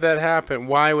so glad that happened.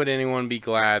 Why would anyone be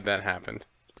glad that happened?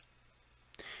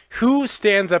 Who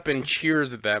stands up and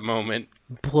cheers at that moment?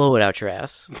 Blow it out your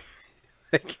ass.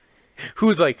 Like,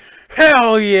 who's like,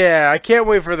 hell yeah! I can't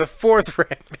wait for the 4th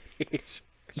Rampage.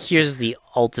 Here's the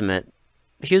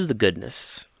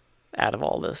goodness out of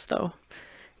all this, though.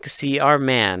 Because, see, our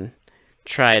man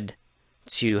tried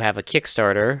to have a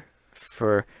Kickstarter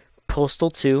for Postal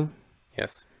 2,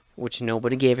 Yes. which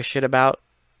nobody gave a shit about,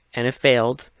 and it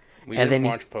failed. We And didn't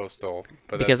then- watch Postal.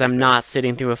 But Because that's I'm not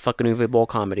sitting through a fucking Uwe Boll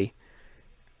comedy.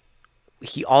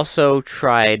 He also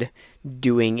tried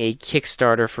doing a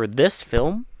Kickstarter for this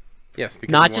film. Yes,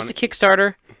 because Not just a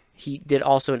Kickstarter. He did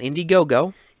also an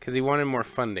Indiegogo. because he wanted more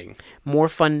funding. More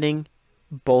funding.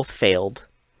 Both failed.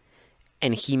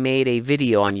 And he made a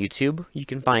video on YouTube. You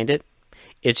can find it.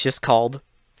 It's just called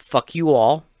 "Fuck You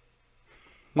All."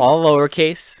 All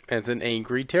lowercase. As an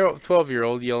angry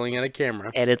 12-year-old yelling at a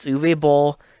camera. And it's Uwe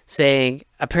Boll saying,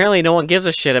 apparently no one gives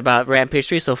a shit about Rampage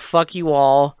 3, so fuck you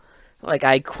all. Like,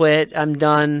 I quit, I'm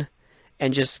done.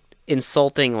 And just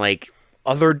insulting, like,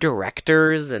 other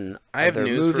directors and I have other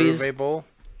news movies. for Uwe Boll.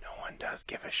 No one does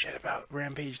give a shit about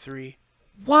Rampage 3.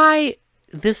 Why?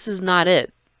 This is not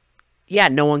it. Yeah,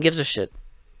 no one gives a shit.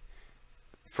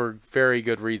 For very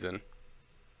good reason.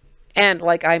 And,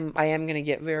 like, I am going to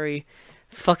get very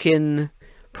fucking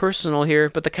personal here,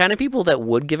 but the kind of people that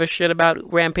would give a shit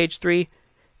about Rampage 3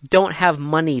 don't have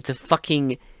money to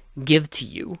fucking give to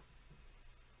you.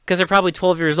 Because they're probably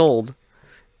 12 years old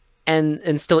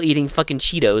and still eating fucking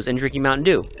Cheetos and drinking Mountain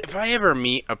Dew. If I ever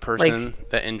meet a person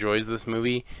that enjoys this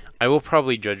movie, I will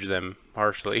probably judge them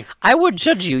harshly. I would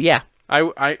judge you, yeah.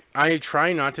 I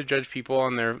try not to judge people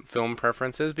on their film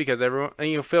preferences because everyone,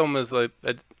 film is like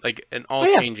an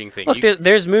all-changing thing. Look,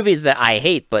 there's movies that I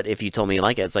hate, but if you told me you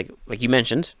like it, it's like you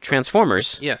mentioned,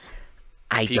 Transformers. Yes,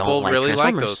 I people don't like really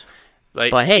like Transformers. those.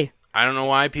 Like, But hey, I don't know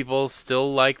why people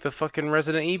still like the fucking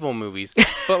Resident Evil movies,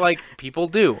 but like people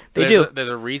do. They do. do. There's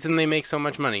a reason they make so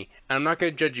much money, and I'm not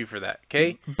gonna judge you for that.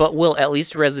 Okay? but will at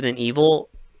least Resident Evil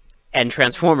and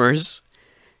Transformers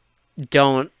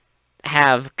don't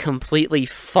have completely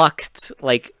fucked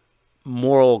like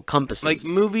moral compasses. Like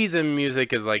movies and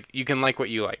music is like you can like what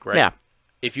you like, right? Yeah.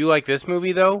 If you like this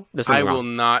movie though, There's I something will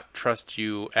wrong. not trust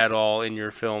you at all in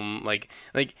your film. Like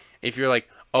if you're like,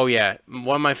 oh yeah,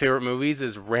 one of my favorite movies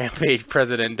is Rampage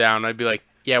President Down. I'd be like,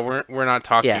 yeah, we're not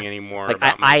talking Yeah. anymore Like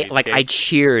about I movies. like okay? I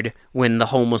cheered when the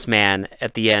homeless man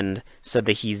at the end said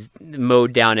that he's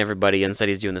mowed down everybody and said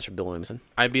he's doing this for Bill Williamson.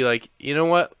 I'd be like, you know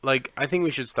what? Like, I think we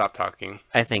should stop talking.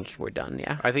 I think we're done.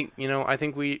 Yeah. I think, I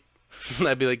think we.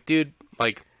 I'd be like, dude,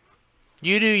 like,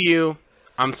 you do you.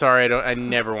 I'm sorry, I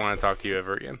never want to talk to you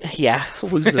ever again. Yeah.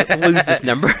 Lose this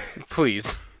number.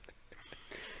 Please.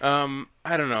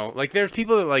 I don't know. Like, there's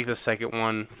people that like the second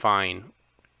one, fine.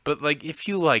 But, like, if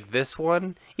you like this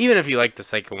one, even if you like the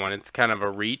second one, it's kind of a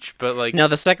reach. But, like, No,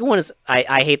 the second one is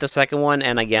I hate the second one,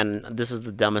 and again, this is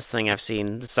the dumbest thing I've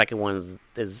seen. The second one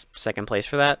is second place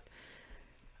for that.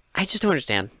 I just don't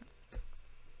understand.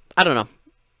 I don't know.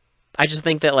 I just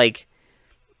think that like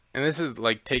and this is,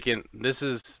 like,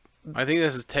 I think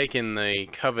this is taking the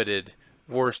coveted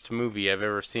worst movie I've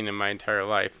ever seen in my entire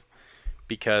life.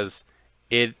 Because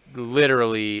it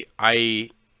literally, I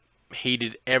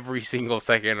hated every single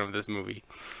second of this movie.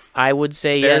 I would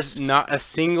say There's yes. not a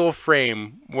single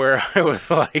frame where I was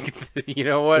like, you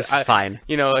know what? This is fine.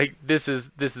 You know, like this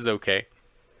is okay.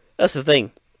 That's the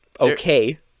thing.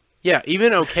 Okay. Yeah,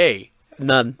 even okay.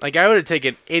 None. Like I would have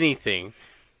taken anything,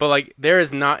 but like there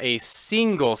is not a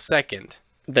single second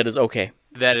That is okay.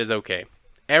 that is okay.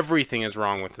 Everything is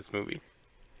wrong with this movie.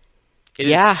 It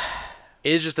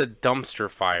is just a dumpster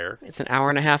fire. It's an hour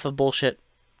and a half of bullshit.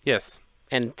 Yes.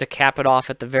 And to cap it off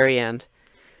at the very end,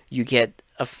 you get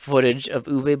a footage of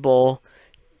Uwe Boll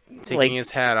Taking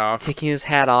his hat off. taking his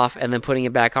hat off and then putting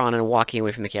it back on and walking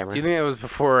away from the camera. Do you think that was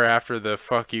before or after the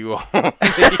fuck you all?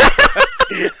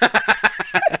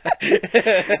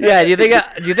 Yeah, do you think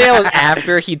that was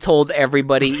after he told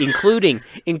everybody, including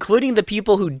the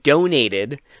people who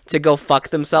donated to go fuck We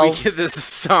themselves? get this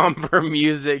somber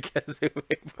music as Uwe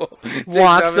takes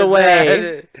Walks off his away.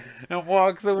 hat and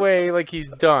walks away like he's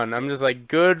done. I'm just like,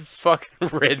 good fucking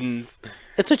riddance.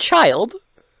 It's a child.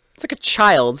 It's like a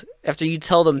child. After you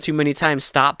tell them too many times,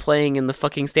 stop playing in the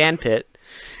fucking sandpit,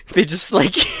 they just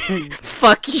like,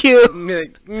 fuck you. And be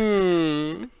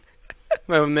like,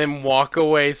 and then walk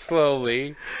away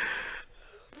slowly.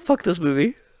 Fuck this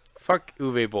movie. Fuck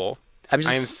Uwe Boll. I am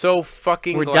I am so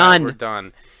fucking We're glad done. we're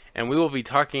done. And we will be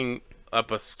talking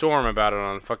up a storm about it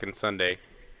on fucking Sunday.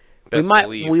 Best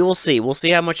believe. We will see. We'll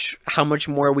see how much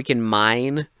more we can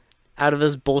mine out of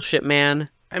this bullshit man.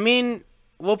 I mean,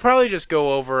 we'll probably just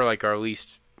go over like our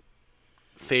least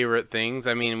favorite things.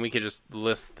 I mean, we could just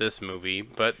list this movie,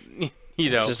 but you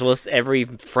know, Just list every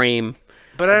frame.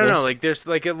 but I don't list- know. Like, there's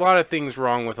like a lot of things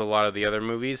wrong with a lot of the other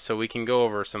movies, so we can go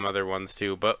over some other ones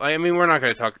too. But I mean, we're not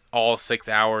going to talk all 6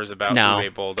 hours about No,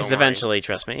 Uwe Boll. Don't because worry. eventually,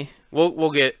 trust me.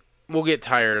 We'll get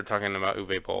tired of talking about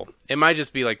Uwe Boll. It might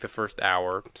just be like the first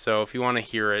hour. So if you want to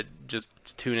hear it, just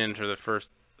tune in for the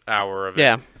first hour of it.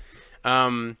 Yeah,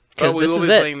 But we this will is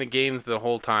be it. playing the games the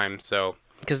whole time. So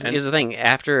because And- here's the thing.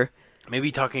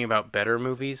 maybe talking about better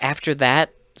movies. After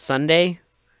that Sunday,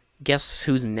 guess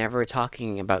who's never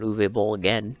talking about Uwe Boll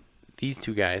again? These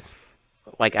two guys.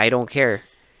 Like, I don't care.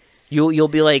 You'll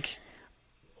be like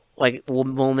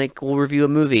we'll review a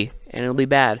movie and it'll be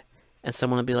bad, and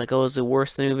someone will be like, oh, is it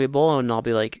worse than Uwe Boll? And I'll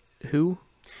be like, who?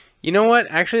 You know what?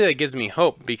 Actually, that gives me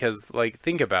hope because, like,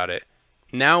 think about it.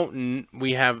 Now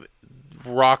we have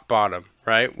rock bottom,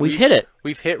 right? We've hit it.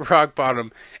 We've hit rock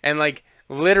bottom, and like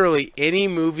literally any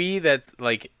movie that's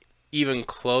like even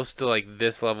close to like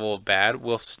this level of bad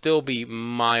will still be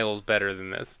miles better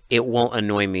than this. It won't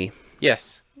annoy me.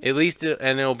 Yes, at least,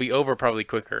 and it'll be over probably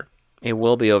quicker. It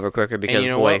will be over quicker because, And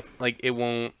you know boy, what? Like it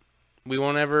won't. We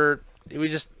won't ever. We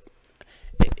just.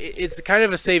 It's kind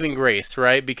of a saving grace,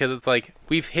 right? Because it's like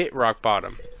we've hit rock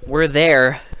bottom. we're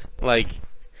there. Like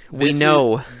We this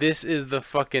know. this is the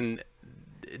fucking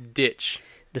ditch.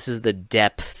 This is the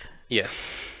depth.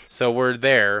 Yes. So we're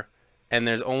there, and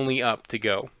there's only up to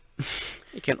go.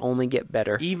 It can only get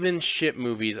better. Even shit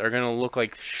movies are gonna look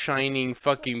like shining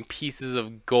fucking pieces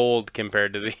of gold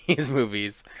compared to these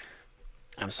movies.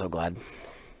 I'm so glad.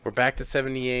 We're back to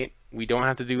 78. We don't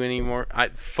have to do any more.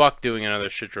 Fuck doing another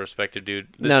shitrospective, dude.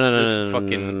 This, No, no, no, this no, no,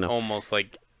 fucking no. almost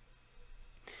like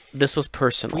This was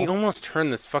personal. we almost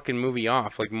turned this fucking movie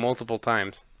off like multiple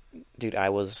times. Dude, I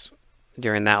was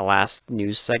during that last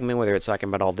news segment where they were talking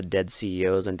about all the dead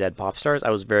CEOs and dead pop stars. I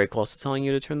was very close to telling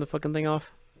you to turn the fucking thing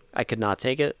off. I could not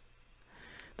take it.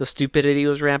 The stupidity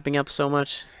was ramping up so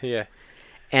much, Yeah.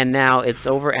 and now it's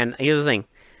over. And here's the thing: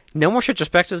 no more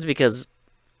retrospectives because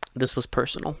this was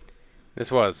personal. This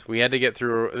was. We had to get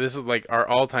through. This was like our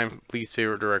all-time least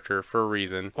favorite director for a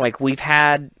reason. Like we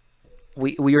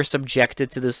were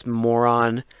subjected to this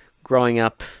moron growing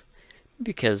up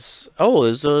because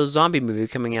there's a zombie movie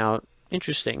coming out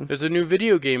Interesting. There's a new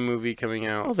video game movie coming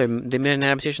out. Oh, they made an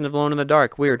adaptation of Alone in the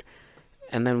Dark. Weird.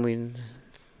 And then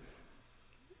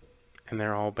And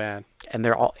they're all bad. and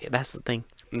they're all. That's the thing.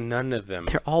 None of them.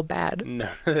 They're all bad. None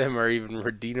of them are even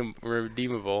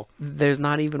redeemable. There's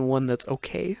not even one that's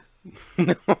okay.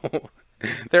 No.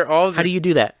 They're all just, How do you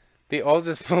do that? they all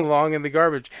just belong in the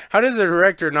garbage. How does a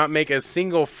director not make a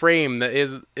single frame that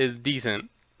is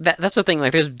decent? That's the thing.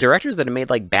 Like, there's directors that have made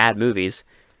like bad movies,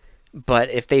 but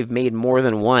if they've made more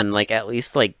than one, like at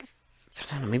least like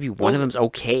I don't know, maybe one of them's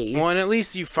okay. Well, and at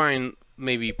least you find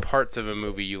maybe parts of a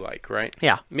movie you like, right?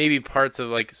 Yeah. Maybe parts of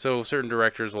like, so certain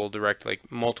directors will direct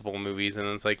like multiple movies, and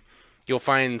it's like you'll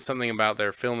find something about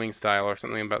their filming style or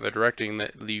something about their directing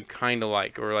that you kind of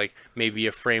like, or like maybe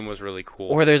a frame was really cool,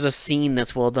 Or there's a scene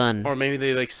that's well done. or maybe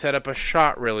they like set up a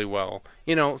shot really well.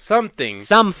 You know, something.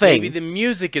 Something. Maybe the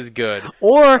music is good.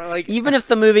 Or like, even if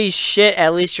the movie's shit,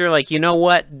 at least you're like, you know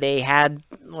what? They had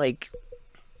like,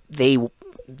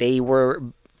 they were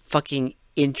fucking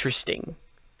interesting.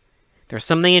 There's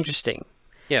something interesting.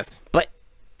 yes, But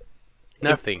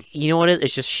nothing. you know what it is?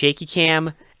 It's just shaky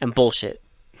cam and bullshit.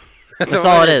 That's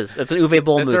all it is. It's an Uwe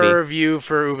Boll That's movie. our review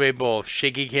for Uwe Boll.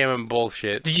 Shaky cam and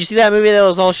bullshit. Did you see that movie that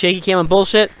was all shaky cam and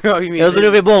bullshit? Oh, you mean It was an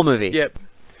Uwe Boll movie. Yep.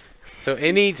 So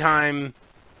anytime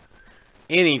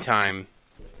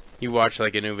you watch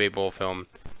like an Uwe Boll film,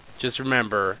 just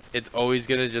remember it's always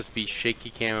gonna just be shaky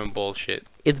cam and bullshit.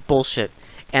 It's bullshit.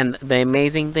 And the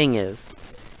amazing thing is,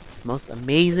 most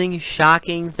amazing,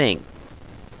 shocking thing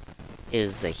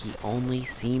is that he only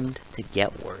seemed to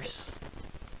get worse.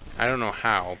 I don't know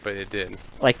how, but it did.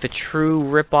 Like the true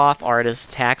rip-off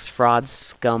artist, tax fraud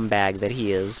scumbag that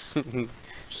he is,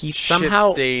 he somehow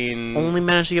Shit-stain. only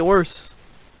managed to get worse.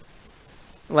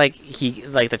 Like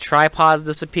the tripods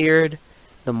disappeared,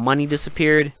 the money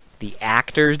disappeared, the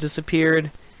actors disappeared.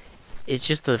 It's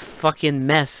just a fucking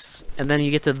mess. And then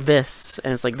you get to this,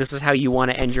 and it's like, this is how you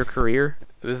want to end your career?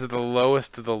 This is the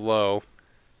lowest of the low.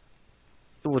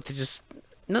 With just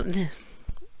no.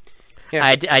 Yeah.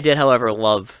 I did, however,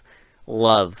 love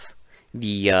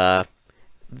the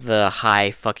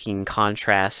high fucking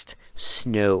contrast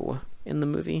snow in the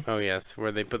movie. Oh yes,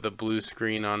 where they put the blue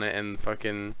screen on it and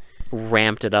fucking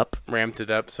Ramped it up, ramped it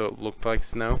up so it looked like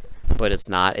snow. but it's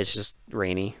not. It's just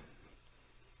rainy.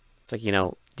 It's like, you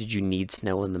know, did you need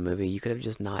snow in the movie? You could have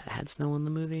just not had snow in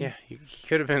the movie. Yeah, you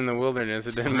could have been in the wilderness.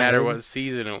 It didn't matter what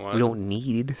season it was. We don't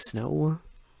need snow.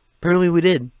 Apparently we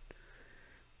did.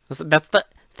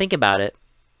 Think about it.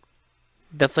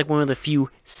 That's like one of the few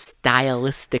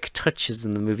stylistic touches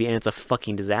in the movie, and it's a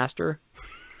fucking disaster.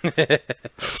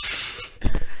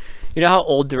 You know how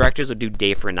old directors would do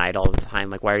day for night all the time?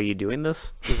 Like, why are you doing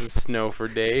this? This is snow for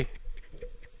day.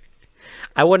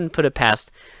 I wouldn't put it past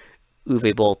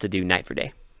Uwe Boll to do night for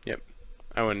day. Yep,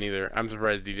 I wouldn't either. I'm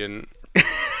surprised he didn't.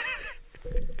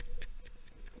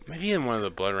 Maybe in one of the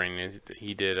Blood Rain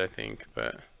he did, I think,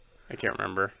 but I can't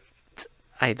remember.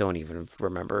 I don't even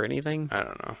remember anything. I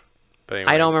don't know. But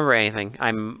anyway, I don't remember anything.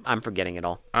 I'm forgetting it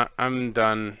all. I'm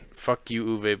done. Fuck you,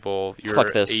 Uwe Boll. You're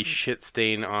Fuck this. a shit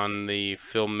stain on the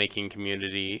filmmaking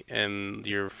community, and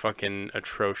you're fucking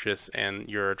atrocious, and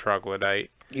you're a troglodyte.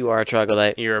 You are a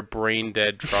troglodyte. You're a brain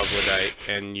dead troglodyte,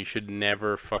 and you should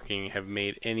never fucking have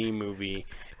made any movie,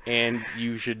 and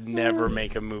you should never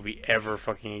make a movie ever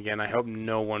fucking again. I hope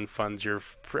no one funds your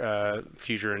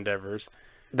future endeavors.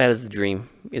 That is the dream.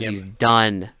 Yep. He's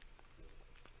done.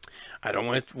 I don't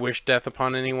want to wish death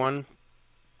upon anyone,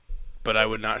 but I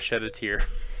would not shed a tear.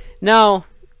 No,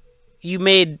 you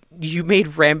made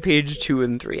Rampage 2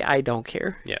 and 3. I don't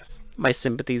care. Yes. My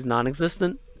sympathy's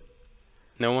non-existent.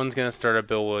 No one's gonna start a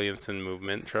Bill Williamson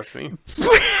movement, trust me.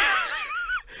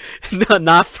 No,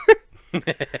 not for.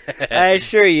 I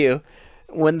assure you,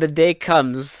 when the day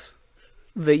comes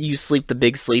that you sleep the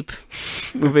big sleep,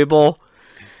 Uwe Boll,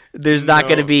 there's not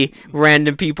going to be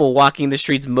random people walking the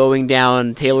streets mowing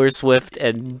down Taylor Swift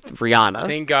and Rihanna.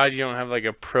 Thank God you don't have like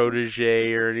a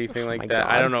protege or anything like that. God.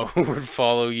 I don't know who would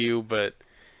follow you, but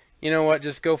you know what?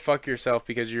 Just go fuck yourself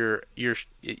because you're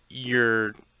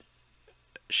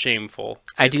shameful.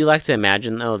 I do like to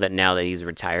imagine, though, that now that he's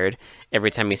retired,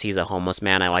 every time he sees a homeless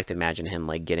man, I like to imagine him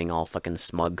like getting all fucking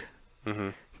smug.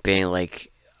 Being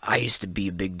like, I used to be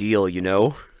a big deal, you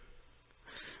know?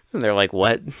 And they're like,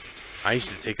 what? I used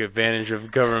to take advantage of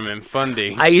government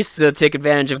funding. I used to take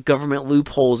advantage of government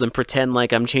loopholes and pretend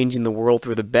like I'm changing the world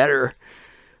for the better.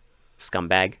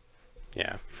 Scumbag.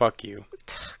 Yeah, fuck you.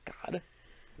 God.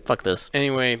 Fuck this.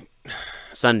 Anyway,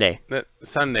 Sunday.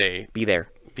 Sunday, Be there.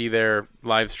 be there,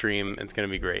 live stream. It's gonna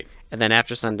be great. And then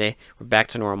after Sunday, we're back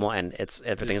to normal, and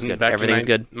everything's good. Back to Everything's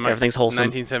good. Everything's wholesome.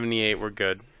 1978, we're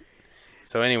good.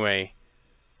 So anyway,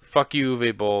 Fuck you,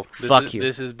 Uwe Boll. Fuck you.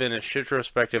 This has been a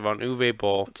shitrospective on Uwe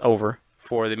Boll It's over.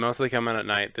 for the Mostly Come Out at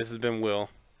Night. This has been Will.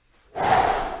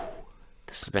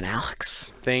 This has been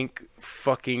Alex. Thank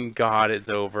fucking God it's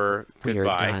over. We are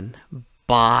Goodbye. done.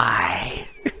 Bye.